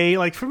ever made.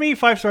 Like for me,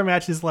 5-star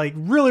match is like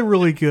really,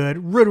 really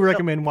good. Really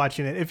recommend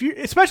watching it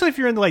especially if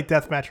you're into like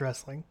deathmatch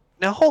wrestling.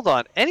 Now hold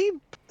on.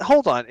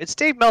 It's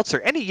Dave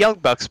Meltzer. Any Young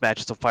Bucks match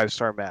is a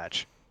 5-star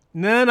match.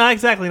 No, not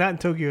exactly. Not in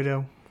Tokyo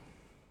Dome.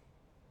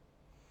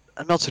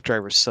 A Meltzer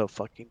driver is so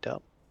fucking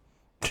dumb.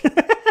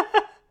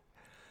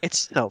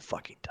 It's so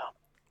fucking dumb.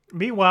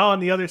 Meanwhile, on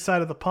the other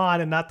side of the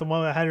pond, and not the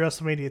one that had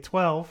WrestleMania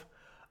 12,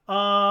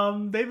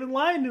 they've been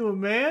lying to him,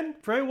 man.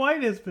 Bray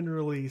Wyatt has been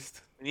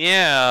released.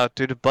 Yeah,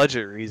 due to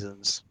budget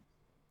reasons.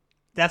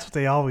 That's what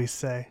they always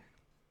say.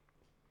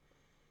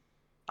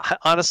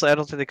 Honestly, I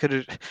don't think they could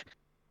have...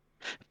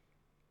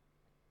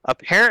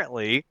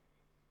 Apparently,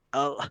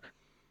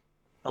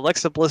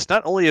 Alexa Bliss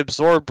not only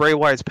absorbed Bray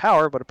Wyatt's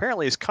power, but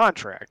apparently his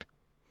contract.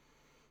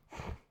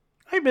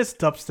 I miss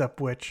Dubstep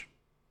Witch.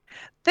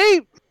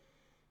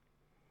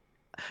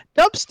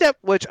 Dubstep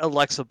Witch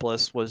Alexa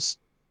Bliss was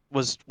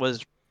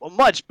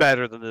much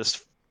better than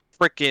this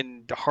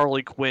freaking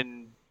Harley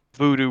Quinn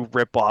voodoo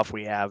ripoff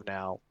we have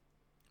now.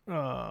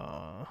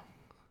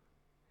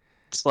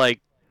 It's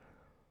like,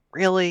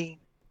 really?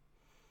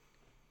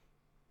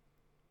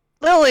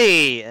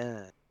 Lily!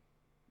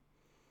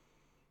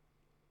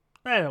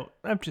 I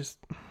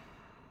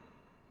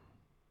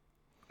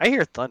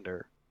hear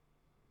thunder.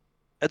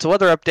 It's a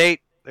weather update.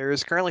 There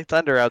is currently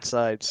thunder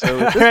outside. So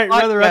all right,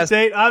 weather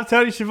update. I'm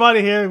Tony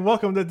Schiavone here, and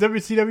welcome to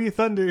WCW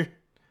Thunder.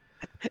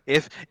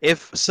 If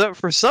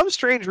for some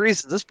strange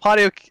reason this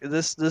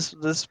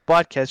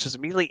podcast just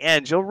immediately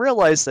ends, you'll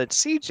realize that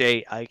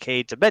CJ,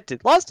 aka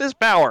Demented, lost his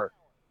power.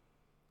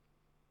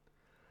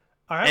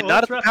 All right, and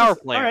not at the power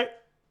plant. All right,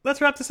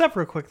 let's wrap this up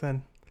real quick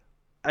then.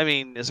 I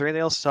mean, is there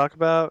anything else to talk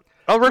about?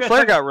 Oh, Ric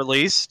Flair got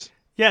released.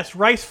 Yes,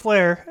 Rice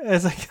Flair.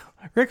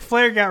 Ric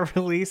Flair got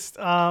released.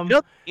 You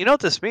know what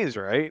this means,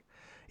 right?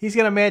 He's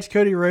gonna match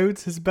Cody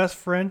Rhodes, his best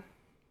friend.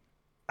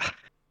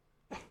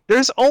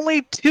 There's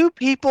only 2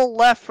 people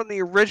left from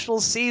the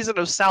original season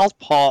of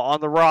Southpaw on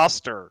the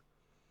roster.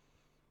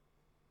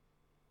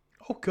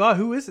 Oh God,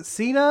 who is it?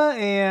 Cena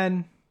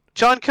and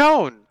John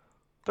Cone.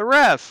 The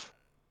ref.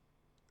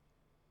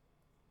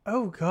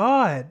 Oh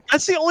God.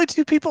 That's the only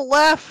two people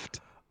left.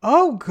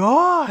 Oh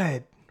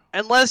God.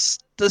 Unless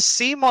the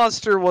sea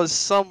monster was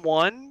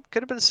someone.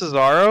 Could have been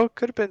Cesaro.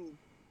 Could have been.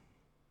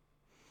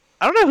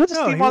 I don't know who the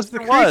No, sea he was monster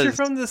the creature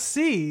from the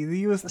sea.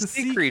 He was the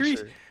sea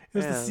creature. It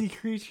was the Yeah. sea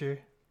creature.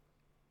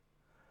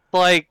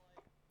 Like,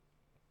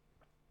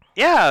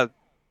 yeah.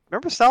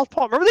 Remember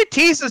Southpaw? Remember they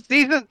teased us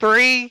season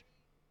 3?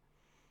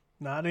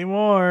 Not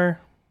anymore.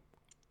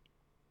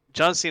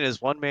 John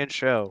Cena's one-man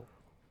show.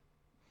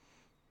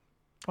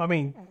 I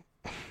mean,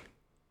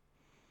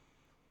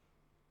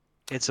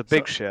 It's a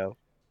big show.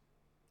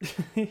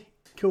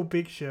 go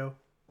Big Show.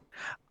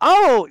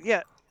 Oh,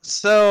 yeah.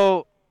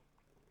 So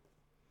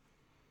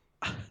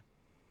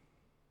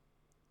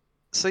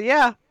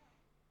yeah.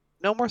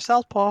 No more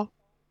Southpaw.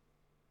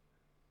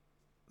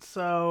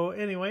 So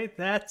anyway,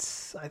 I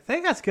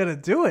think that's gonna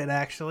do it.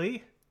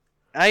 Actually.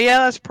 Yeah,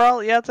 that's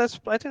probably I think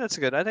it's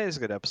a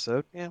good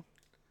episode. Yeah.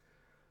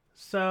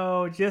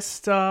 So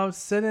just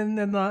sit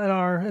in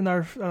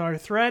our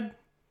thread.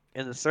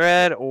 In the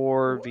thread,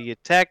 or via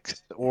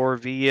text, or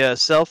via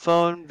cell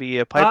phone,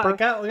 via Piper. We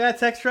got a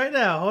text right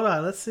now. Hold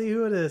on, let's see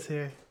who it is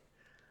here.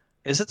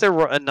 Is it the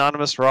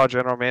anonymous Raw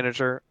general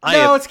manager?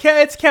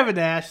 It's Kevin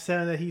Nash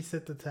saying that he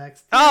sent the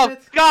text. Damn Oh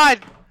it. God!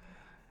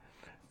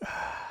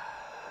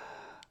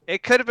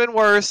 It could have been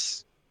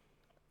worse.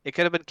 It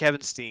could have been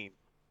Kevin Steen.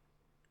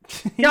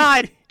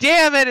 God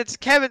damn it! It's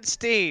Kevin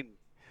Steen.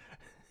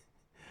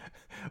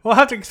 We'll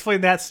have to explain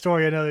that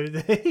story another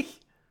day.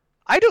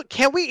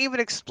 Can we even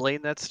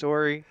explain that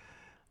story?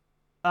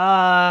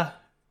 No.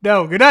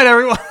 Good night,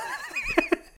 everyone.